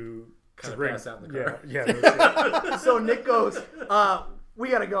night to Kinda drink. pass out in the car. Yeah, no shit. so Nick goes, we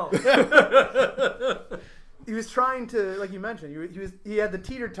gotta go. He was trying to, like you mentioned, he had the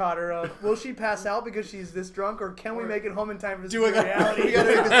teeter-totter of, will she pass out because she's this drunk, or can we make it home in time for this reality? We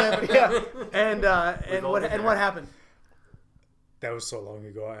gotta make this happen. Yeah. And all what been and there. what happened? That was so long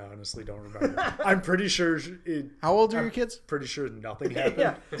ago. I honestly don't remember. I'm pretty sure. How old are your kids? Pretty sure nothing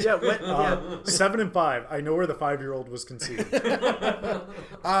happened. Yeah. 7 and 5. I know where the 5-year-old was conceived.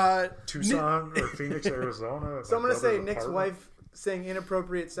 Tucson or Phoenix, Arizona. So I'm My gonna say brother's Nick's apartment. wife saying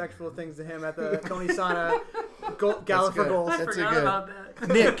inappropriate sexual things to him at the Tony Sana Gala for good. Goals. I That's a forgot good- about that.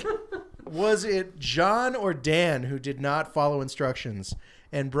 Nick, was it John or Dan who did not follow instructions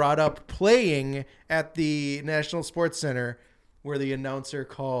and brought up playing at the National Sports Center where the announcer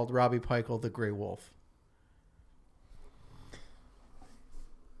called Robbie Peichel the Gray Wolf?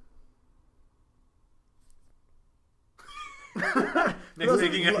 Nick's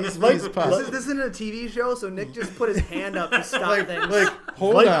thinking This isn't a TV show, so Nick just put his hand up to stop things.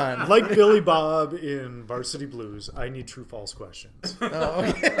 Hold on. Like Billy Bob in Varsity Blues, I need true/false questions. Oh,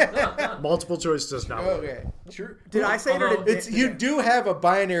 okay. Multiple choice does not work. Okay. True. Did I say it or did It's you do have a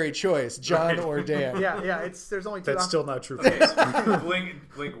binary choice, John or Dan. Yeah. There's only two. That's options. still not true/false.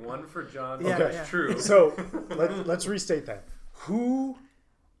 blink one for John. Yeah, That's yeah. true. So let's restate that.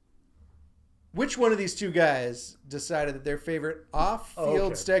 Which one of these two guys decided that their favorite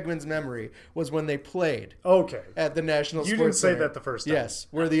off-field Okay. Stegman's memory was when they played Okay. at the National You Sports didn't say Center? that the first time. Yes,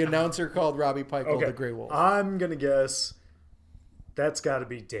 where the announcer called Robbie Peichel Okay. the Gray Wolf. I'm gonna guess that's got to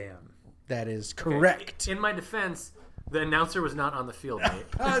be Dan. That is correct. In my defense, the announcer was not on the field, mate.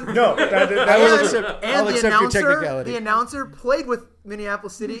 No, that I will was accept, And I'll the accept your announcer, technicality. the announcer played with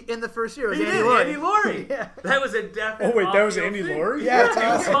Minneapolis City in the first year. It was He Andy did, Laurie. Andy Laurie. Yeah. That was a definite. Oh wait, that was off-field Andy thing. Laurie? Yeah, He was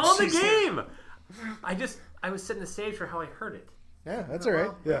awesome. calling the Jesus. game. I was setting the stage for how I heard it. Yeah, that's all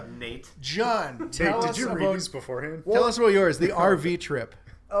right. Yeah. Nate. John, Hey, tell did us you read about these beforehand? tell us about yours, the RV trip.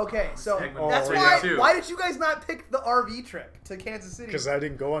 Okay, so Segment that's three why. or two. Why did you guys not pick the RV trip to Kansas City? Because I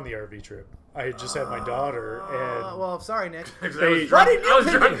didn't go on the RV trip. I had just had my daughter, and Well, sorry, Nick. I was Hey. drunk, Why didn't you I was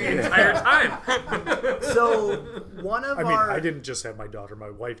pick drunk it? the entire time. So one of I mean, our I didn't just have my daughter. My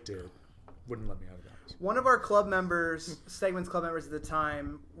wife did. Wouldn't let me out of the house. one of our club members, Stegman's club members at the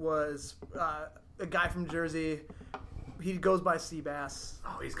time, was a guy from Jersey. He goes by Seabass,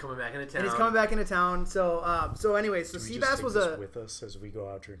 Oh, he's coming back into town. and he's coming back into town. So anyway, so Can we just Seabass take was this a with us as we go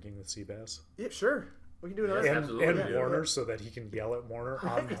out drinking with Seabass yeah, sure. We can do another. Yeah, and, absolutely. and Yeah. Warner, so that he can yell at Warner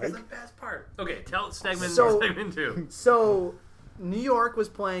on That's the mic. best part. Okay, tell Stegman. So- Stegman 2. So, New York was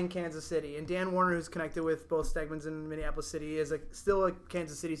playing Kansas City, and Dan Warner, who's connected with both Stegman's and Minneapolis City, is still a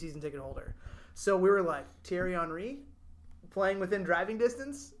Kansas City season ticket holder. So we were like, Thierry Henry playing within driving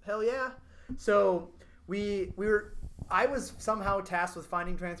distance? Hell yeah! So we were. I was somehow tasked with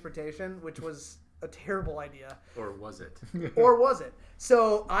finding transportation, which was a terrible idea, Or was it? or was it?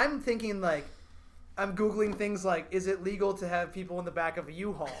 So I'm thinking like. I'm Googling things like, is it legal to have people in the back of a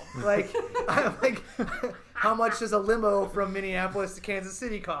U-Haul? Like, I'm like, how much does a limo from Minneapolis to Kansas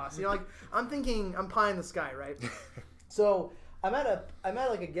City cost? You know, like, I'm thinking, I'm pie in the sky, right? So I'm at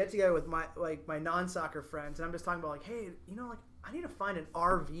like a get together with my non-soccer friends, and I'm just talking about like, hey, you know, like, I need to find an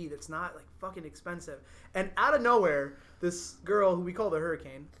RV that's not like fucking expensive. And out of nowhere, this girl who we call the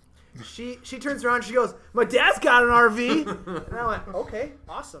Hurricane she turns around and she goes, "My dad's got an RV." And I went, "Okay,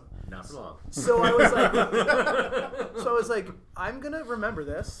 awesome." Not for long. So I was like, I'm gonna remember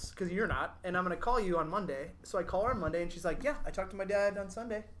this because you're not, and I'm gonna call you on Monday. So I call her on Monday, and she's like, "Yeah, I talked to my dad on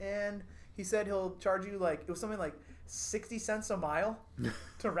Sunday, and he said he'll charge you like it was something like 60 cents a mile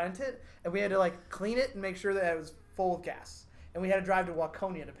to rent it, and we had to like clean it and make sure that it was full of gas, and we had to drive to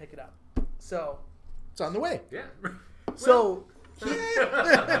Waconia to pick it up. So It's on the way. Yeah. so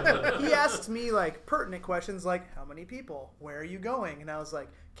he asks me like pertinent questions like, how many people? Where are you going? And I was like,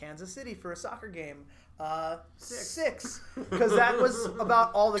 Kansas City for a soccer game. 6. Because that was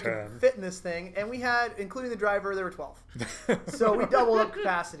about all that could 10. fit in this thing. And we had, including the driver, there were 12. So we doubled up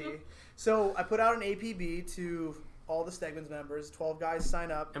capacity. So I put out an APB to all the Stegman's members. 12 guys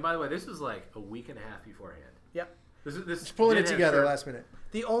sign up. And by the way, this was like a week and a half beforehand. Yep. This Just pulling it didn't have together shirts. last minute.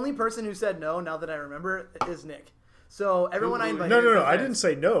 The only person who said no, now that I remember, is Nick. So everyone I invited. No. I didn't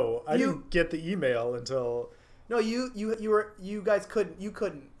say no. I You- didn't get the email until. No, you guys couldn't. You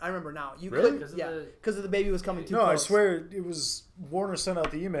couldn't. I remember now. You Really? couldn't. Yeah, because of the baby was coming too No, close. I swear it was Warner sent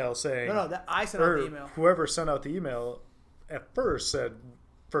out the email saying. No, that I sent out or the email. whoever sent out the email at first said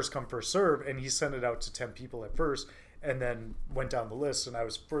first come first serve, and he sent it out to 10 people at first, and then went down the list, and I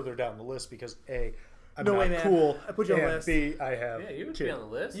was further down the list because A, I'm No not way, man. cool, I put you on the and list. B, I have Yeah, you would kid. be on the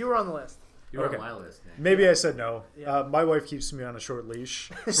list. You were on the list. You were Okay. on my list. Nick. Maybe I said no. Yeah. My wife keeps me on a short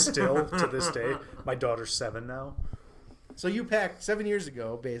leash still to this day. My daughter's 7 now. So you packed 7 years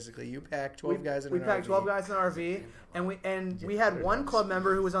ago, basically. You packed 12 guys in We an packed RV. 12 guys in an RV, and we had one club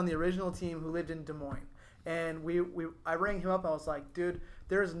member who was on the original team who lived in Des Moines. And I rang him up. I was like, dude,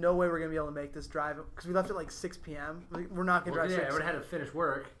 there is no way we're gonna be able to make this drive because we left at like 6 p.m. We're not gonna Well, drive. yeah, 6. I would have had to finish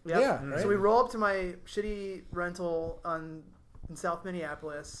work. Yep. Yeah, right. So we roll up to my shitty rental in South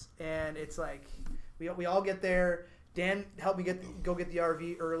Minneapolis, and it's like we all get there. Dan helped me go get the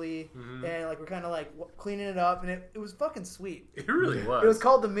RV early, and like we're kind of like cleaning it up, and it was fucking sweet. It really was. It was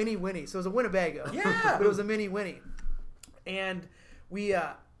called the Mini Winnie, so it was a Winnebago. Yeah. But it was a Mini Winnie, and we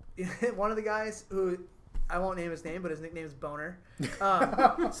one of the guys who I won't name his name, but his nickname is Boner.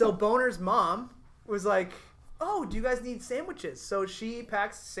 So Boner's mom was like, "Oh, do you guys need sandwiches?" So she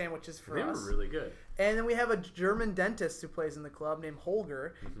packs sandwiches for They us. were really good. And then we have a German dentist who plays in the club named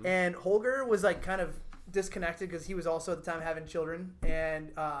Holger. And Holger was like kind of disconnected because he was also at the time having children.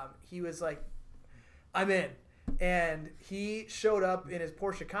 And he was like, I'm in. And he showed up in his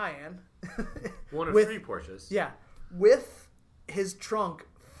Porsche Cayenne. One of with- 3 Porsches. Yeah. With his trunk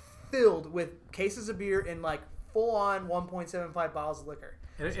filled with cases of beer and like full on 1.75 bottles of liquor.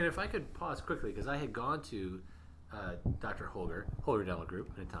 And if I could pause quickly, because I had gone to Dr. Holger Dental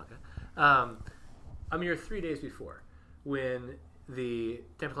Group, Minnetonka, a mere 3 days before, when the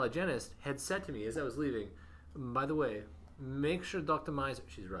dental hygienist had said to me as I was leaving, by the way, make sure Dr. Meiser,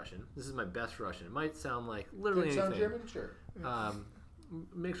 she's Russian, this is my best Russian, it might sound like literally Does it sound anything. German? Sure.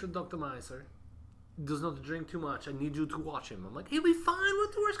 Make sure Dr. Meiser does not drink too much. I need you to watch him. I'm like, he'll be fine.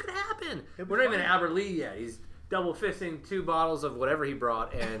 What the worst could happen? We're not even at Albert Lee yet. He's double fisting 2 bottles of whatever he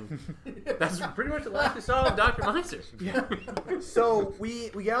brought, and that's pretty much the last we saw of Dr. Meiser. Yeah. So we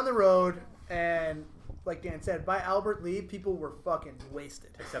get on the road, and like Dan said, by Albert Lee, people were fucking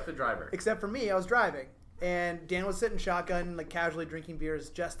wasted. Except the driver. Except for me, I was driving, and Dan was sitting shotgun, like casually drinking beers,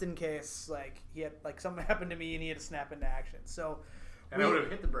 just in case like he had like something happened to me and he had to snap into action. So And I would have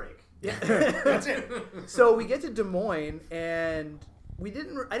hit the brake. yeah, that's it. So we get to Des Moines, and I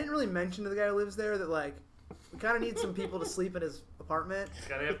didn't really mention to the guy who lives there that like we kind of need some people to sleep in his apartment.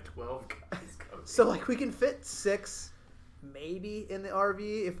 Gotta have 12 guys coming. So like we can fit 6 maybe in the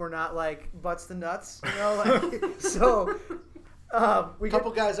RV if we're not like butts to nuts, you know. Like so, we get,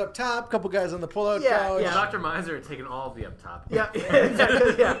 Couple guys up top, couple guys on the pull-out Yeah, couch. yeah. Dr. Meiser had taken all of the up top. yeah,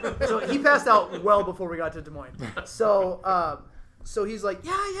 exactly, yeah. So he passed out well before we got to Des Moines. So so he's like,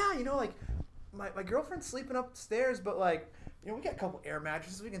 yeah, you know, like my girlfriend's sleeping upstairs, but like, you know, we got a couple air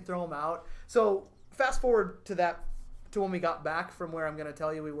mattresses, we can throw them out. So fast forward to when we got back from where I'm going to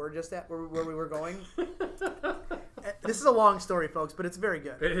tell you we were just at, where we were going. This is a long story, folks, but it's very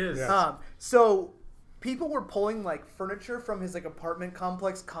good. It is. Yeah. So people were pulling like furniture from his like apartment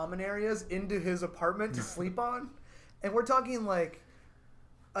complex common areas into his apartment to sleep on, and we're talking like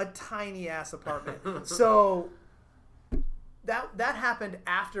a tiny ass apartment. So that happened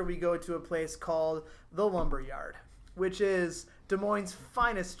after we go to a place called the Lumberyard, which is Des Moines'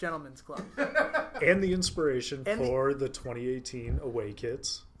 finest gentlemen's club. And the inspiration And for the 2018 away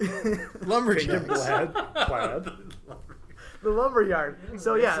kits. Lumberjacks. Plaid. The Lumberyard.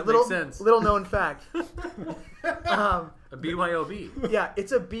 So yeah, Makes little sense. known fact. A BYOB. Yeah,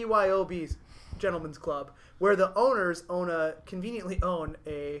 it's a BYOB gentlemen's club where the owners conveniently own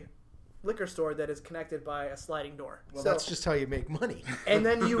a liquor store that is connected by a sliding door. Well, that's just how you make money. And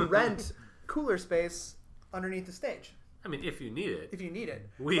then you rent cooler space underneath the stage I mean, if you need it. if you need it.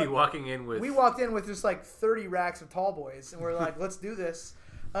 We walked in with just like 30 racks of tall boys, and we're like, let's do this.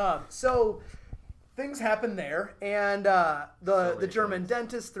 So things happen there, and the German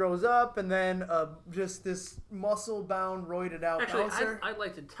dentist throws up, and then just this muscle-bound, roided-out Actually, bouncer. I'd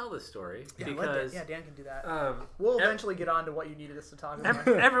like to tell this story Dan because can do that. We'll eventually get on to what you needed us to talk about.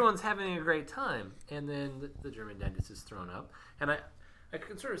 everyone's having a great time, and then the German dentist is thrown up, and I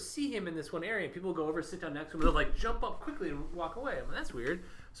can sort of see him in this one area, and people go over, sit down next to him, and they'll like jump up quickly and walk away. I'm like, that's weird.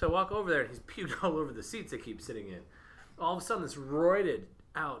 So I walk over there, and he's puked all over the seats they keep sitting in. All of a sudden, this roided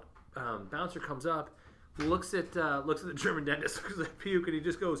out bouncer comes up, looks at the German dentist, looks at that puke, and he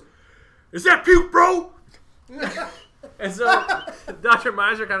just goes, "Is that puke, bro?" And so Dr.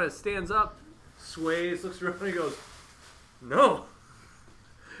 Miser kind of stands up, sways, looks around, and he goes, "No."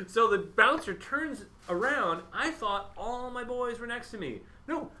 So the bouncer turns around. I thought all my boys were next to me.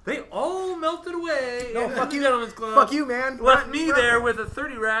 No, they all melted away. No, And fuck the you. Gentlemen's Club Fuck you, man. Left me there with a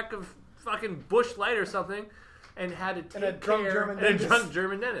 30 rack of fucking Busch Light or something, and had to take a drunk care German and a dentist. drunk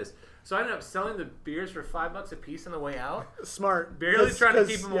German dentist. So I ended up selling the beers for $5 a piece on the way out. Smart. Barely trying to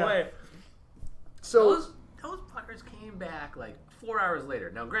keep 'Cause, them away. So Those fuckers came back like 4 hours later.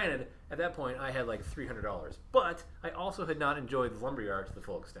 Now, granted, at that point I had like $300, but I also had not enjoyed the lumberyard to the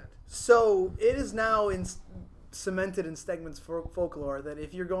full extent. So it is now cemented in Stegman's folklore that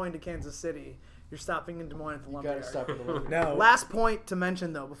if you're going to Kansas City, you're stopping in Des Moines at the You lumberyard. gotta stop at the lumber. Now, Last point to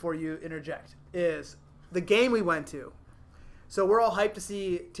mention, though, before you interject, is the game we went to. So we're all hyped to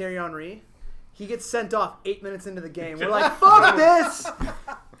see Thierry Henry. He gets sent off 8 minutes into the game. We're like, fuck this!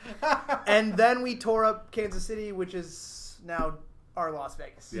 And then we tore up Kansas City, which is now our Las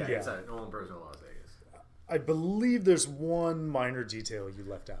Vegas. Yeah, Yeah. it's an own personal Las Vegas. I believe there's one minor detail you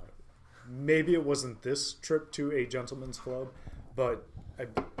left out. Maybe it wasn't this trip to a gentleman's club, but I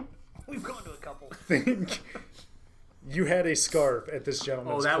We've gone to a couple. think you had a scarf at this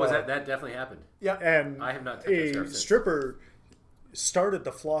gentleman's Oh, club. that definitely happened. Yeah. And I have not touched that a scarf since. stripper started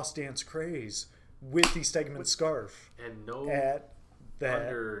the floss dance craze with the Stegman scarf And no at that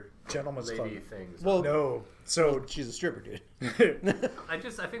under gentleman's lady club. things. Well, No. So, she's a stripper, dude. I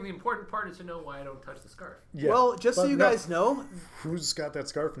think the important part is to know why I don't touch the scarf. yeah. Well, just so But you no, guys know, who's got that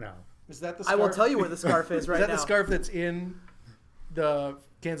scarf now? Is that the I scarf? will tell you where the scarf is right Is that now. the scarf that's in the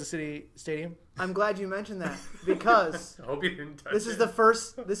Kansas City Stadium? I'm glad you mentioned that because I hope you didn't touch this is it. the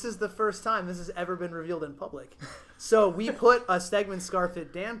first time this has ever been revealed in public. So we put a Stegman scarf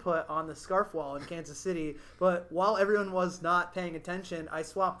that Dan put on the scarf wall in Kansas City, but while everyone was not paying attention, I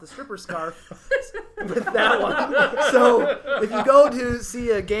swapped the stripper scarf with that one. So if you go to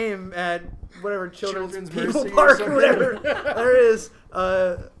see a game at whatever Children's People Mercy or Park or something. whatever there is,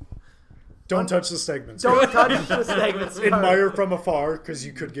 Don't touch the Stegman don't scarf. touch the Stegman scarf. Admire from afar because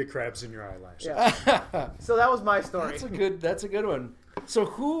you could get crabs in your eyelashes. Yeah. So that was my story. That's a good one. So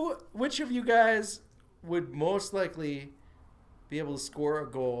which of you guys would most likely be able to score a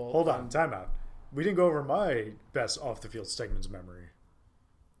goal? Hold on, time out. We didn't go over my best off the field Stegman's memory.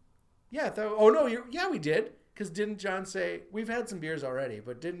 Yeah. We did. Because didn't John say we've had some beers already?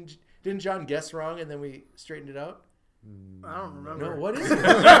 But didn't John guess wrong and then we straightened it out? I don't remember. No. What is it?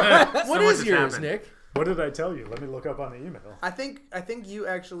 What much is has yours, happened. Nick? What did I tell you? Let me look up on the email. I think you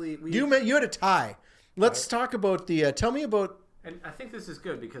actually You had a tie. Let's talk about the. Tell me about. And I think this is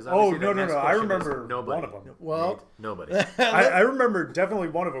good because Oh, obviously no, the next I question remember is nobody. one of them. Well, Nate, nobody. I remember definitely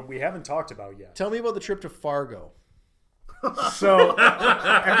one of them we haven't talked about yet. tell me about the trip to Fargo. So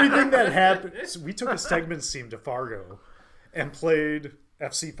everything that happened, so we took a Stegman's team to Fargo and played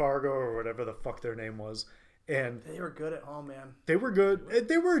FC Fargo or whatever the fuck their name was. And they were good at home, man. they were good.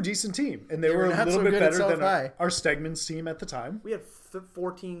 They were a decent team. And they were a not little so bit good at better than South-High. our Stegman's team at the time. We had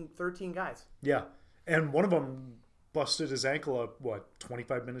 13 guys. Yeah. And one of them busted his ankle up,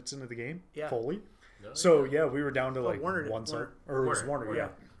 25 minutes into the game? Yeah. Fully? So, yeah, we were down to like Warner did. one side. Warner. Or it was Warner, Warner, yeah.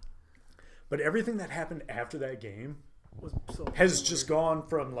 But everything that happened after that game Was so has just gone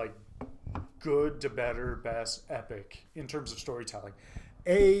from like good to better, best, epic in terms of storytelling.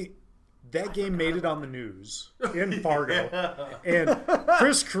 That game made it on the news in Fargo, and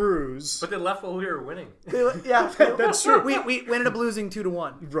Chris Cruz. But they left while we were winning. yeah. That's true. We ended up losing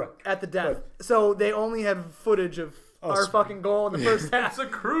 2-1 Right. at the death. So they only had footage of our fucking goal in the first half. It's a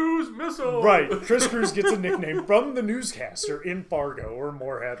cruise missile. Right, Chris Cruz gets a nickname from the newscaster in Fargo or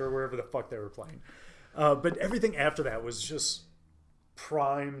Moorhead or wherever the fuck they were playing. But everything after that was just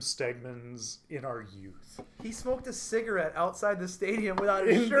prime Stegmans in our youth. He smoked a cigarette outside the stadium without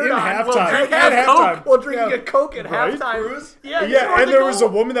his In shirt on. halftime. While drinking a Coke at Right? halftime. Yeah, and there was a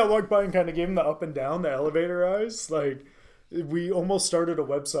woman that walked by and kind of gave him the up and down, the elevator eyes. Like, we almost started a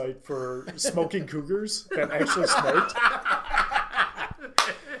website for smoking cougars that actually smoked.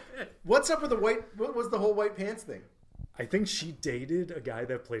 What's up with what was the whole white pants thing? I think she dated a guy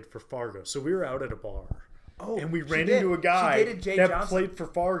that played for Fargo. So we were out at a bar. Oh, and we she ran did. into a She guy dated Jay that Johnson. played for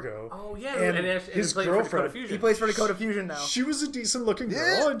Fargo. Oh yeah, and his girlfriend. He plays for Dakota Fusion now. She was a decent looking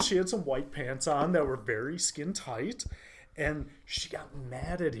girl, and she had some white pants on that were very skin tight. And she got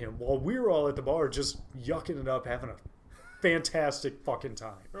mad at him while we were all at the bar just yucking it up, having a fantastic fucking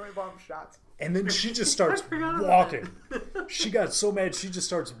time. Really bomb shots. And then she just starts walking. She got so mad, she just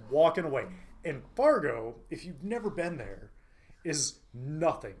starts walking away. And Fargo, if you've never been there, is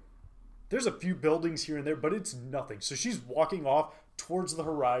nothing. There's a few buildings here and there, but it's nothing. So she's walking off towards the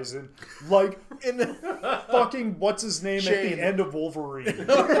horizon like in the fucking what's-his-name at Shane. the end of Wolverine. Origins.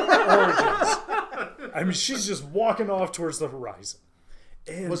 I mean, she's just walking off towards the horizon.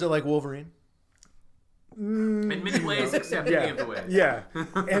 And Was it like Wolverine? In many ways, except in the other way. Yeah.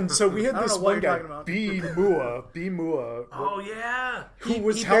 And so we had don't this know what one you're guy, talking about. B. Mua, Oh yeah. who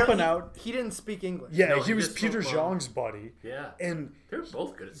was He helping barely- out. He didn't speak English. Yeah, No, he he was just Peter spoke Zhang's buddy. Yeah. And They're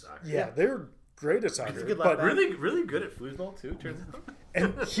both good at soccer. yeah, they're great at soccer. good But left back. Really good at foosball too. Turns out.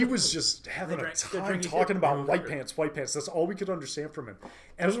 and he was just having They're a time drinking talking beer. about white pants. That's all we could understand from him.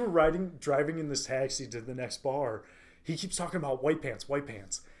 As we're driving in this taxi to the next bar, he keeps talking about white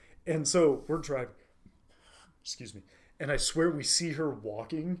pants. And so we're driving. Excuse me. And I swear we see her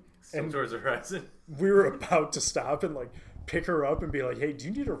walking, and Towards the horizon. we were about to stop and like pick her up and be like, "Hey, do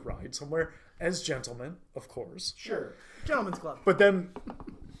you need a ride somewhere?" As gentlemen, of course. Sure. Gentleman's club. But then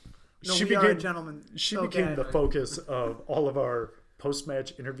No, she we are became gentlemen. she So became bad. the focus of all of our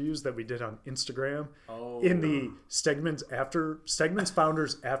post-match interviews that we did on Instagram in the Stegman's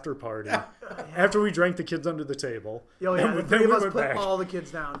Founders after party after we drank the kids under the table. Oh yeah, And the then three of we us went put back. all the kids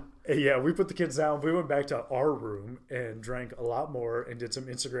down. Yeah, we put the kids down. We went back to our room and drank a lot more and did some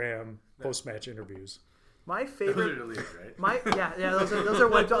Instagram post-match interviews. My Those are favorite. deleted, right?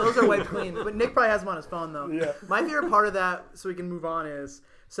 Those are wiped clean. But Nick probably has them on his phone though. Yeah. My favorite part of that, so we can move on, is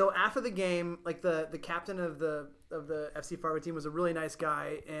so after the game, like the captain of the FC Fargo team was a really nice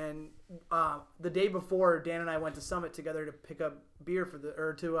guy, and the day before, Dan and I went to Summit together to pick up beer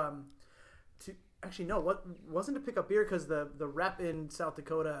actually no, what wasn't to pick up beer because the rep in South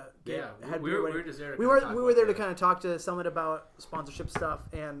Dakota had we beer were ready. just there. We were there to kind of talk to Summit about sponsorship stuff,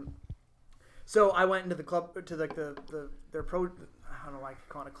 and so I went into the club to like their pro. I don't know why I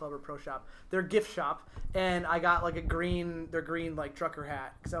call it a club or pro shop. Their gift shop, and I got like their green like trucker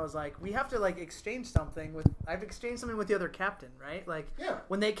hat because I was like, we have to like exchange something with. I've exchanged something with the other captain, right? Like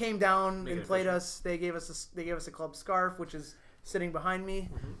when they came down and played us, they gave us a club scarf, which is sitting behind me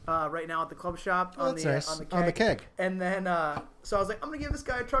right now at the club shop on that's the nice. on the keg. On the keg. And then so I was like, I'm gonna give this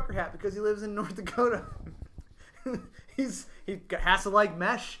guy a trucker hat because he lives in North Dakota. he has to like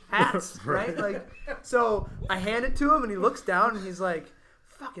mesh hats, right? Like, so I hand it to him, and he looks down, and he's like,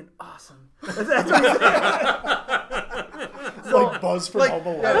 "Fucking awesome." That's what he said. Like Buzz from Home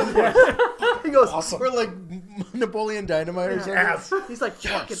Alone. He goes, Awesome. Or like Napoleon Dynamite or something. Ass. He's like,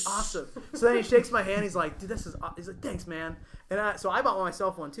 fucking awesome. So then he shakes my hand. He's like, dude, he's like, thanks, man. And so I bought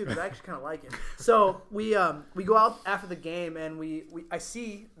myself one too because I actually kind of like it. So we go out after the game, and I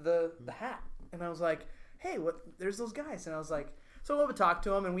see the hat, and I was like, hey, there's those guys. And I was like, so I went to talk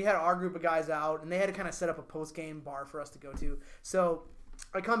to them, and we had our group of guys out, and they had to kind of set up a post-game bar for us to go to. So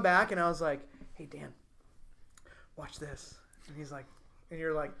I come back, and I was like, hey, Dan, watch this. And he's like, and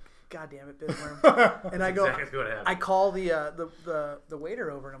you're like, God damn it, Bisswurm. And I go, exactly what happened. I call the waiter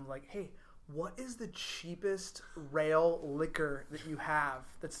over, and I'm like, hey, what is the cheapest rail liquor that you have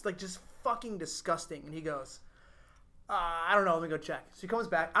that's like just fucking disgusting? And he goes, I don't know, let me go check. So he comes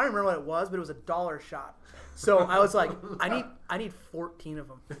back. I don't remember what it was, but it was $1 shot. So I was like, I need 14 of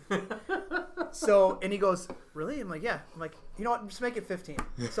them. So, and he goes, really? I'm like, yeah. I'm like, you know what? Just make it 15.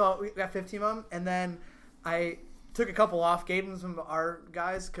 So we got 15 of them, and then I took a couple off, gave them some of our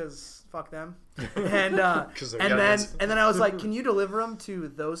guys because fuck them. And then I was like, can you deliver them to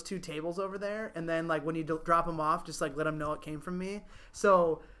those two tables over there? And then like when you drop them off, just like let them know it came from me.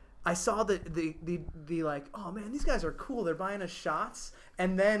 So I saw the like, oh man, these guys are cool. They're buying us shots,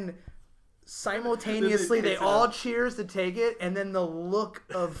 and then simultaneously they all cheers to take it, and then the look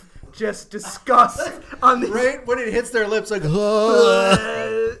of just disgust on these. Right when it hits their lips, like,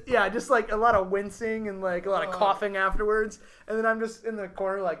 Yeah, just like a lot of wincing and like a lot of coughing afterwards. And then I'm just in the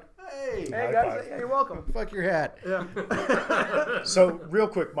corner like, hey, hey guys, yeah, you're welcome. fuck your hat. Yeah. So real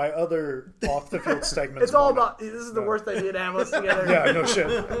quick, my other off the field segments. It's all about, this is the worst idea to have us together. Yeah, no shit.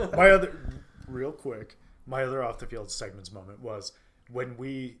 My other off the field segments moment was when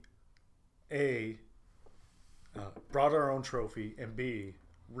we brought our own trophy, and B,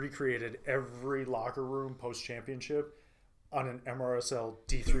 recreated every locker room post championship on an MRSL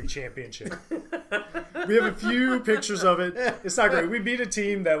D3 championship. We have a few pictures of it. It's not great. We beat a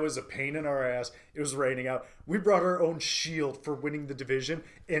team that was a pain in our ass. It was raining out. We brought our own shield for winning the division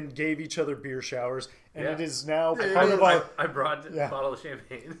and gave each other beer showers. And it is now part of our... I brought a bottle of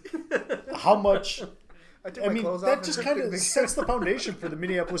champagne. How much... I mean, that just kind of sets the foundation for the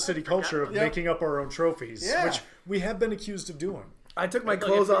Minneapolis City culture of making up our own trophies, which we have been accused of doing. I took my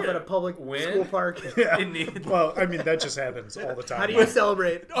clothes off at a public school park. Yeah. Well, I mean, that just happens all the time. How do you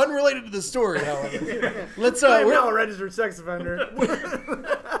celebrate? Unrelated to the story, however. Let's I'm now a registered sex offender.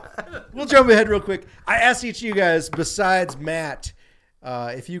 We'll jump ahead real quick. I asked each of you guys, besides Matt,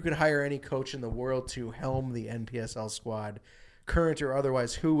 if you could hire any coach in the world to helm the NPSL squad, current or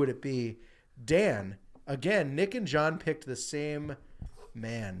otherwise, who would it be? Dan, again, Nick and John picked the same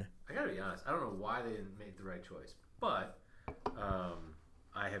man. I gotta be honest, I don't know why they didn't make the right choice, but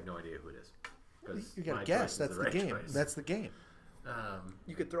I have no idea who it is. You gotta guess. That's the game. Choice. That's the game.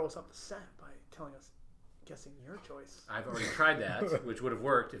 You could throw us off the set by telling us, guessing your choice. I've already tried that, which would have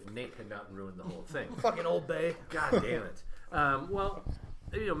worked if Nate had not ruined the whole thing. Fucking Old Bay. God damn it. Well,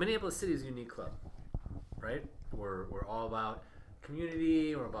 Minneapolis City is a unique club, right? We're all about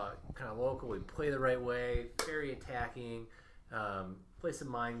community. We're about kind of local. We play the right way. Very attacking. Play some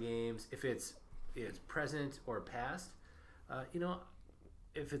mind games. If it's present or past,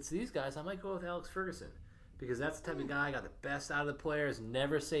 if it's these guys, I might go with Alex Ferguson because that's the type of guy got the best out of the players.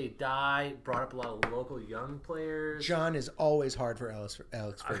 Never say die. Brought up a lot of local young players. John is always hard for Alex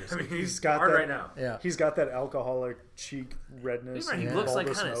Ferguson. I mean, He's got hard that right now. Yeah. He's got that alcoholic cheek redness. He and looks like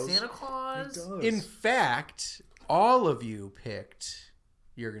bulbous kind of nose. Santa Claus. He does. In fact, all of you picked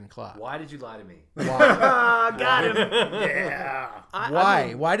Jurgen Klopp. Why did you lie to me? Why? Got him. Yeah.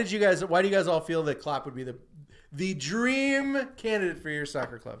 Why? Why do you guys all feel that Klopp would be the dream candidate for your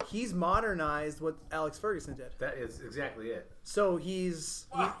soccer club? He's modernized what Alex Ferguson did. That is exactly it. So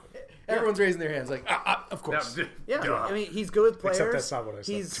Everyone's raising their hands like, of course. I mean, he's good with players. Except that's not what I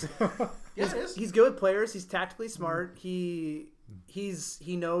said. He's good with players. He's tactically smart. He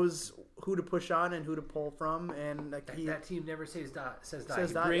knows who to push on and who to pull from, and like that team never says die.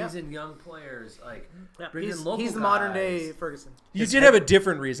 He die, brings in young players, brings in local he's the guys. modern day Ferguson. You did have a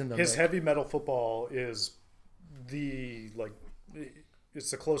different reason though. His Nick. heavy metal football is it's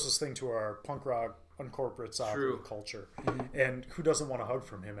the closest thing to our punk rock uncorporate soccer culture. And who doesn't want a hug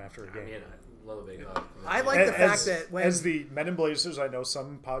from him after a game? Man, I love a big hug. I like the fact that as the Men in Blazers, I know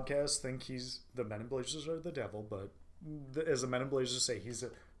some podcasts think the Men in Blazers are the devil, but as the Men in Blazers say, he's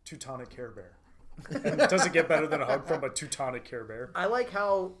a Teutonic Care Bear. And it doesn't get better than a hug from a Teutonic Care Bear. I like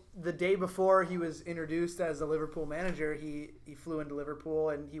how the day before he was introduced as a Liverpool manager, he flew into Liverpool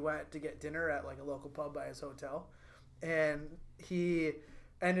and he went to get dinner at like a local pub by his hotel, and he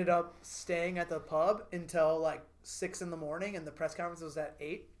ended up staying at the pub until like 6 a.m, and the press conference was at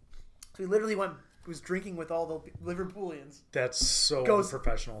 8. So he literally was drinking with all the Liverpoolians. That's so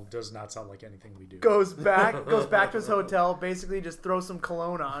unprofessional. Does not sound like anything we do. Goes back to his hotel, basically just throws some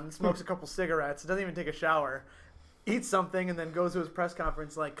cologne on, smokes a couple cigarettes, doesn't even take a shower, eats something, and then goes to his press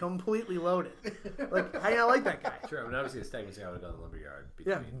conference like completely loaded. Like, how do you not like that guy? Sure, I mean, obviously a stagnant I would have gone to the lumberyard.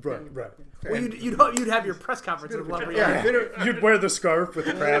 Right. Well, you'd have your press conference at the lumberyard. You'd wear the scarf with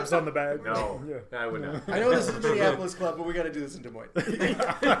the crabs on the back. No, I would not. I know this is a Minneapolis club, but we got to do this in Des Moines.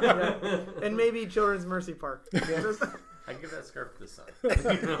 And maybe Children's Mercy Park. I give that scarf to the sun.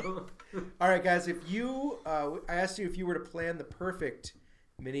 All right, guys. If you, I asked you if you were to plan the perfect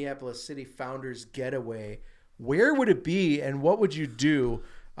Minneapolis City Founders getaway, where would it be, and what would you do?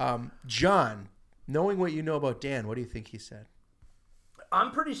 John, knowing what you know about Dan, what do you think he said?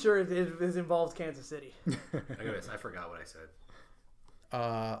 I'm pretty sure it involves Kansas City. I forgot what I said. I'll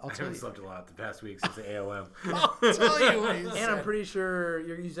I tell haven't you. slept a lot the past week since the AOM. I'll tell you what he said. And I'm pretty sure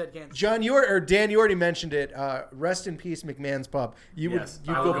you said Kansas. John, Dan, you already mentioned it. Rest in peace, McMahon's Pub. You'd I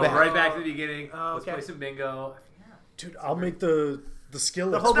go would back. go right back to the beginning. Let's okay. play some bingo. Dude, I'll make the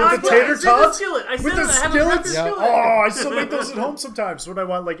skillets whole with the thing. tater tots. I said With the I have a record skillets? skillet. Oh, I still make those at home sometimes when I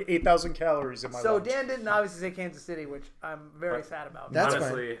want like 8,000 calories in my So lunch. Dan didn't obviously say Kansas City, which I'm very sad about. That's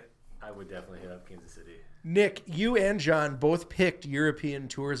Honestly, I would definitely hit up Kansas City. Nick, you and John both picked European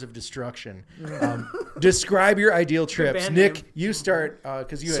tours of destruction. Describe your ideal trips. band Nick, name. you start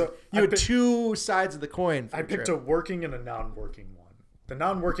because you So, had I picked- two sides of the coin. For I the picked trip. a working and a non-working one. The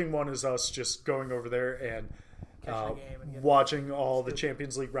non-working one is us just going over there and Catching a game and getting- watching all the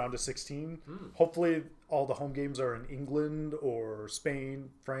Champions League round of 16. Hopefully, all the home games are in England or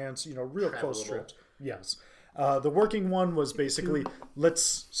Spain, France. Real close Travelable. trips. Yes. The working one was basically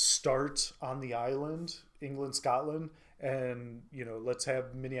let's start on the island, England, Scotland, and let's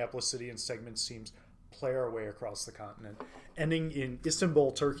have Minneapolis City and segments teams play our way across the continent, ending in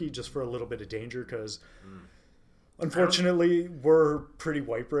Istanbul, Turkey, just for a little bit of danger because. Unfortunately, we're pretty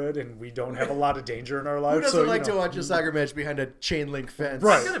white bread and we don't have a lot of danger in our lives. Who doesn't so, like to watch a soccer match behind a chain link fence?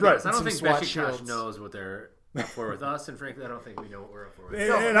 Right. I'm gonna be honest, I and don't think some SWAT Besiktas shields. knows what they're up for with us, and frankly, I don't think we know what we're up for with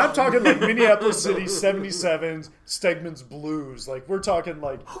And I'm talking like Minneapolis City 77s, Stegman's Blues. Like we're talking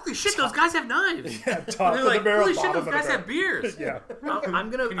like Holy shit, those guys have knives! top They're of like, the barrel, holy shit, bottom those of guys the have beers! Yeah. I'm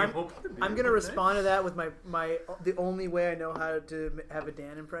Can you gonna hope the beer I'm gonna is respond to that with my the only way I know how to have a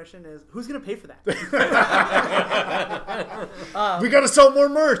Dan impression is who's gonna pay for that? We got to sell more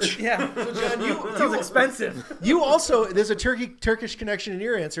merch. Yeah, so John, it sounds expensive. You also there's a Turkish connection in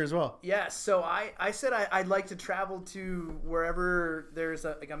your answer as well. Yes, so I said I'd like to travel to wherever there's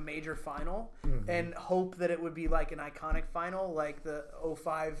a major final and hope that it would be like an iconic final, like the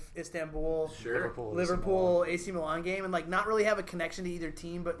 05 Istanbul, Sure. Liverpool, AC Milan game, and like not really have a connection to either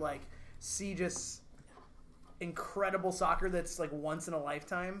team, but like see just incredible soccer that's like once in a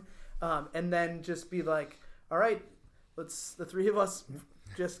lifetime, and then just be like, all right, the three of us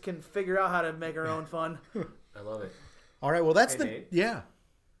just can figure out how to make our own fun. I love it. All right, well that's Hey, Nate. yeah.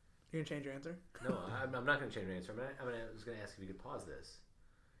 You're gonna change your answer? No, I'm not going to change my answer. I was going to ask if you could pause this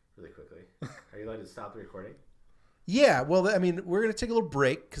really quickly. Are you allowed to stop the recording? Yeah, well, I mean, we're gonna take a little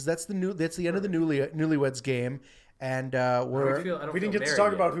break because that's the end of the newlyweds game, and We didn't get to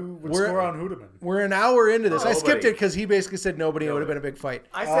talk about who would score on Hoedeman. we're an hour into this. I skipped Nobody. it because he basically said nobody. It would have been a big fight.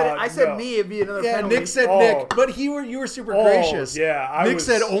 I said no. me. It'd be another Yeah, penalty. Nick said Oh. Nick, but you were super gracious. Yeah, Nick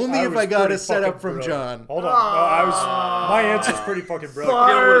said only if I got a pretty setup fucking from brilliant. John. Hold on, my answer's pretty fucking brilliant.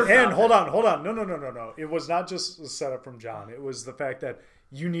 Barf. And hold on, no. It was not just a setup from John. It was the fact that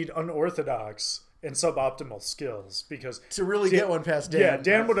you need unorthodox and suboptimal skills because To really get one past Dan. Yeah,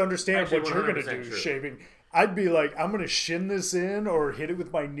 Dan would understand Actually, what you're going to 100% do, true. shaving. I'd be like, I'm going to shin this in or hit it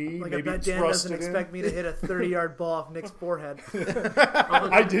with my knee, Like I maybe bet Dan thrust doesn't it expect in. me to hit a 30-yard ball off Nick's forehead.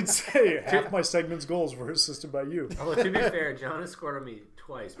 I did say half my segment's goals were assisted by you. Although, to be fair, John has scored on me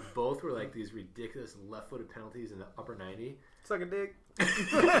twice. Both were like these ridiculous left-footed penalties in the upper 90. Suck a dick.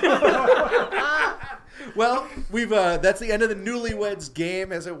 Well, that's the end of the newlyweds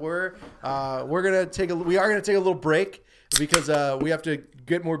game, as it were. We are gonna take a little break because we have to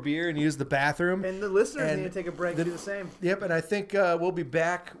get more beer and use the bathroom. And the listeners And need to take a break and do the same. Yep, and I think we'll be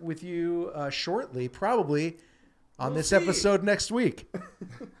back with you shortly, probably on this episode next week.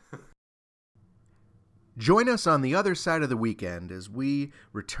 Join us on the other side of the weekend as we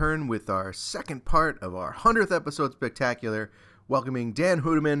return with our second part of our 100th episode spectacular, welcoming Dan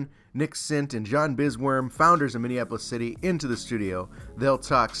Hoedeman, Nick Sindt, and Jon Bisswurm, founders of Minneapolis City, into the studio. They'll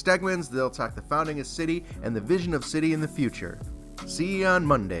talk Stegman's, they'll talk the founding of City, and the vision of City in the future. See you on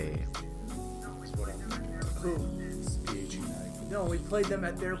Monday. No, we played them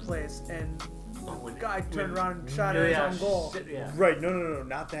at their place, and When guy turned around and shot at his own goal. Yeah. Right, no,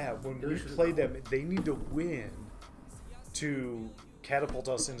 not that. When we played them, they need to win to catapult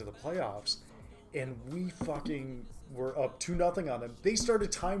us into the playoffs, and we fucking were up 2-0 on them. They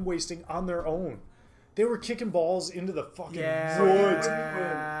started time wasting on their own. They were kicking balls into the fucking woods.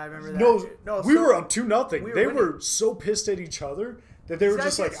 I remember that. No, we were up 2-0. we were They winning. were so pissed at each other that they were These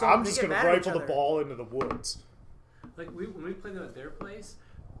just guys like, get I'm they just get going to mad at rifle each the other. ball into the woods. Like when we played them at their place,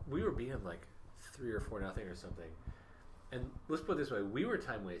 we were beating like 3 or 4-0 or something. And let's put it this way: we were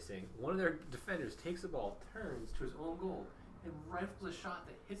time wasting. One of their defenders takes the ball, turns to his own goal, and rifles a shot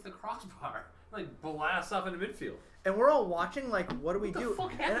that hits the crossbar, like blasts off into midfield. And we're all watching, like, what do we What the do?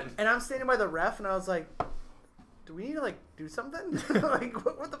 fuck happened? And I'm standing by the ref, and I was like, do we need to, like, do something? Like,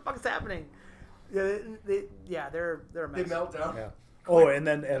 what the fuck's happening? Yeah, they're a mess. down. Yeah. Oh, and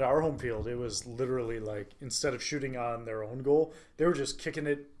then at our home field, it was literally like, instead of shooting on their own goal, they were just kicking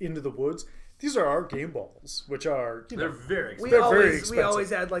it into the woods. These are our game balls, which are, They're very We expensive. They're very always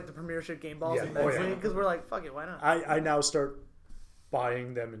expensive. had, like, the Premiership game balls Yeah. in Oh, Men's yeah. League, because we're like, fuck it, why not? I now start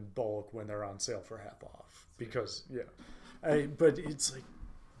buying them in bulk when they're on sale for half off. Because, but it's like,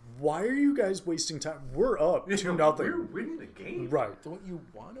 why are you guys wasting time? We're up 2-0. We're winning the game. Right, Don't you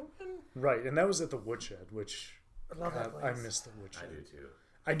want to win? right. And that was at the Woodshed, which I love that I place. miss the Woodshed. I do too.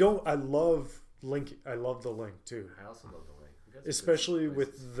 I love Link. I love the Link too. I also love the Link. Especially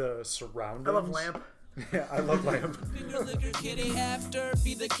with the surroundings. I love Lamp. Yeah, I love Lamp. Finger liquor kitty after,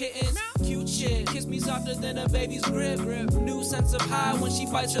 feed the kittens. Cute shit, kiss me softer than a baby's grip. New sense of high when she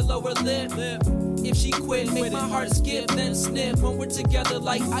bites her lower lip. If she quit, make my heart skip, then snip. When we're together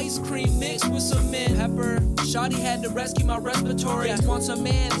like ice cream mixed with some mint. Pepper, Shawty had to rescue my respiratory. Wants a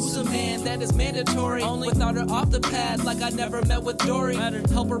man who's a man, that is mandatory. Only without her off the pad, like I never met with Dory.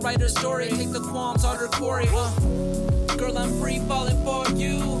 Help her write her story, take the qualms out her quarry. Girl, I'm free falling for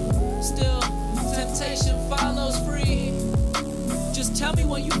you. Still, temptation follows free. Just tell me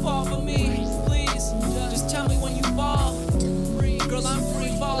when you fall for me, please. Just tell me when you fall. Girl, I'm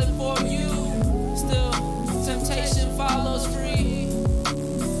free falling for you. Still, temptation follows free.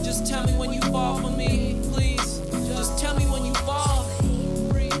 Just tell me when you fall for me, please. Just tell me when you fall.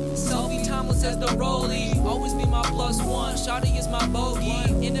 Selfie timeless as the rollie. Always be my plus one. Shawty is my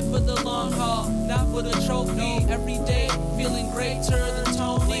bogey. In it for the long haul, not for the trophy. Every day, feeling greater than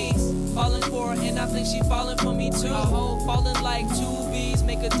Tony. Falling for her, and I think she falling for me too. I hope falling like two V's,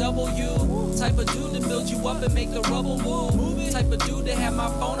 make a W. Type of dude to build you up and make the rubble move. Type of dude to have my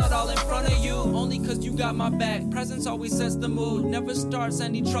phone out all in front of you. Only cause you got my back. Presence always sets the mood. Never starts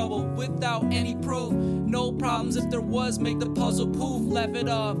any trouble without any proof. No problems if there was, make the puzzle poof. Laugh it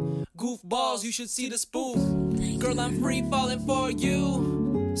off. Goofballs, you should see the spoof. Girl, I'm free falling for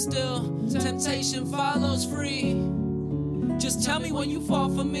you. Still, temptation follows free. Just tell me when you fall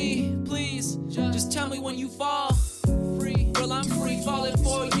for me, please. Just tell me when you fall. Girl, I'm free falling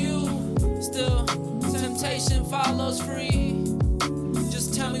for you. Still, temptation follows free.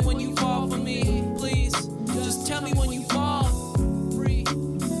 Just tell me when you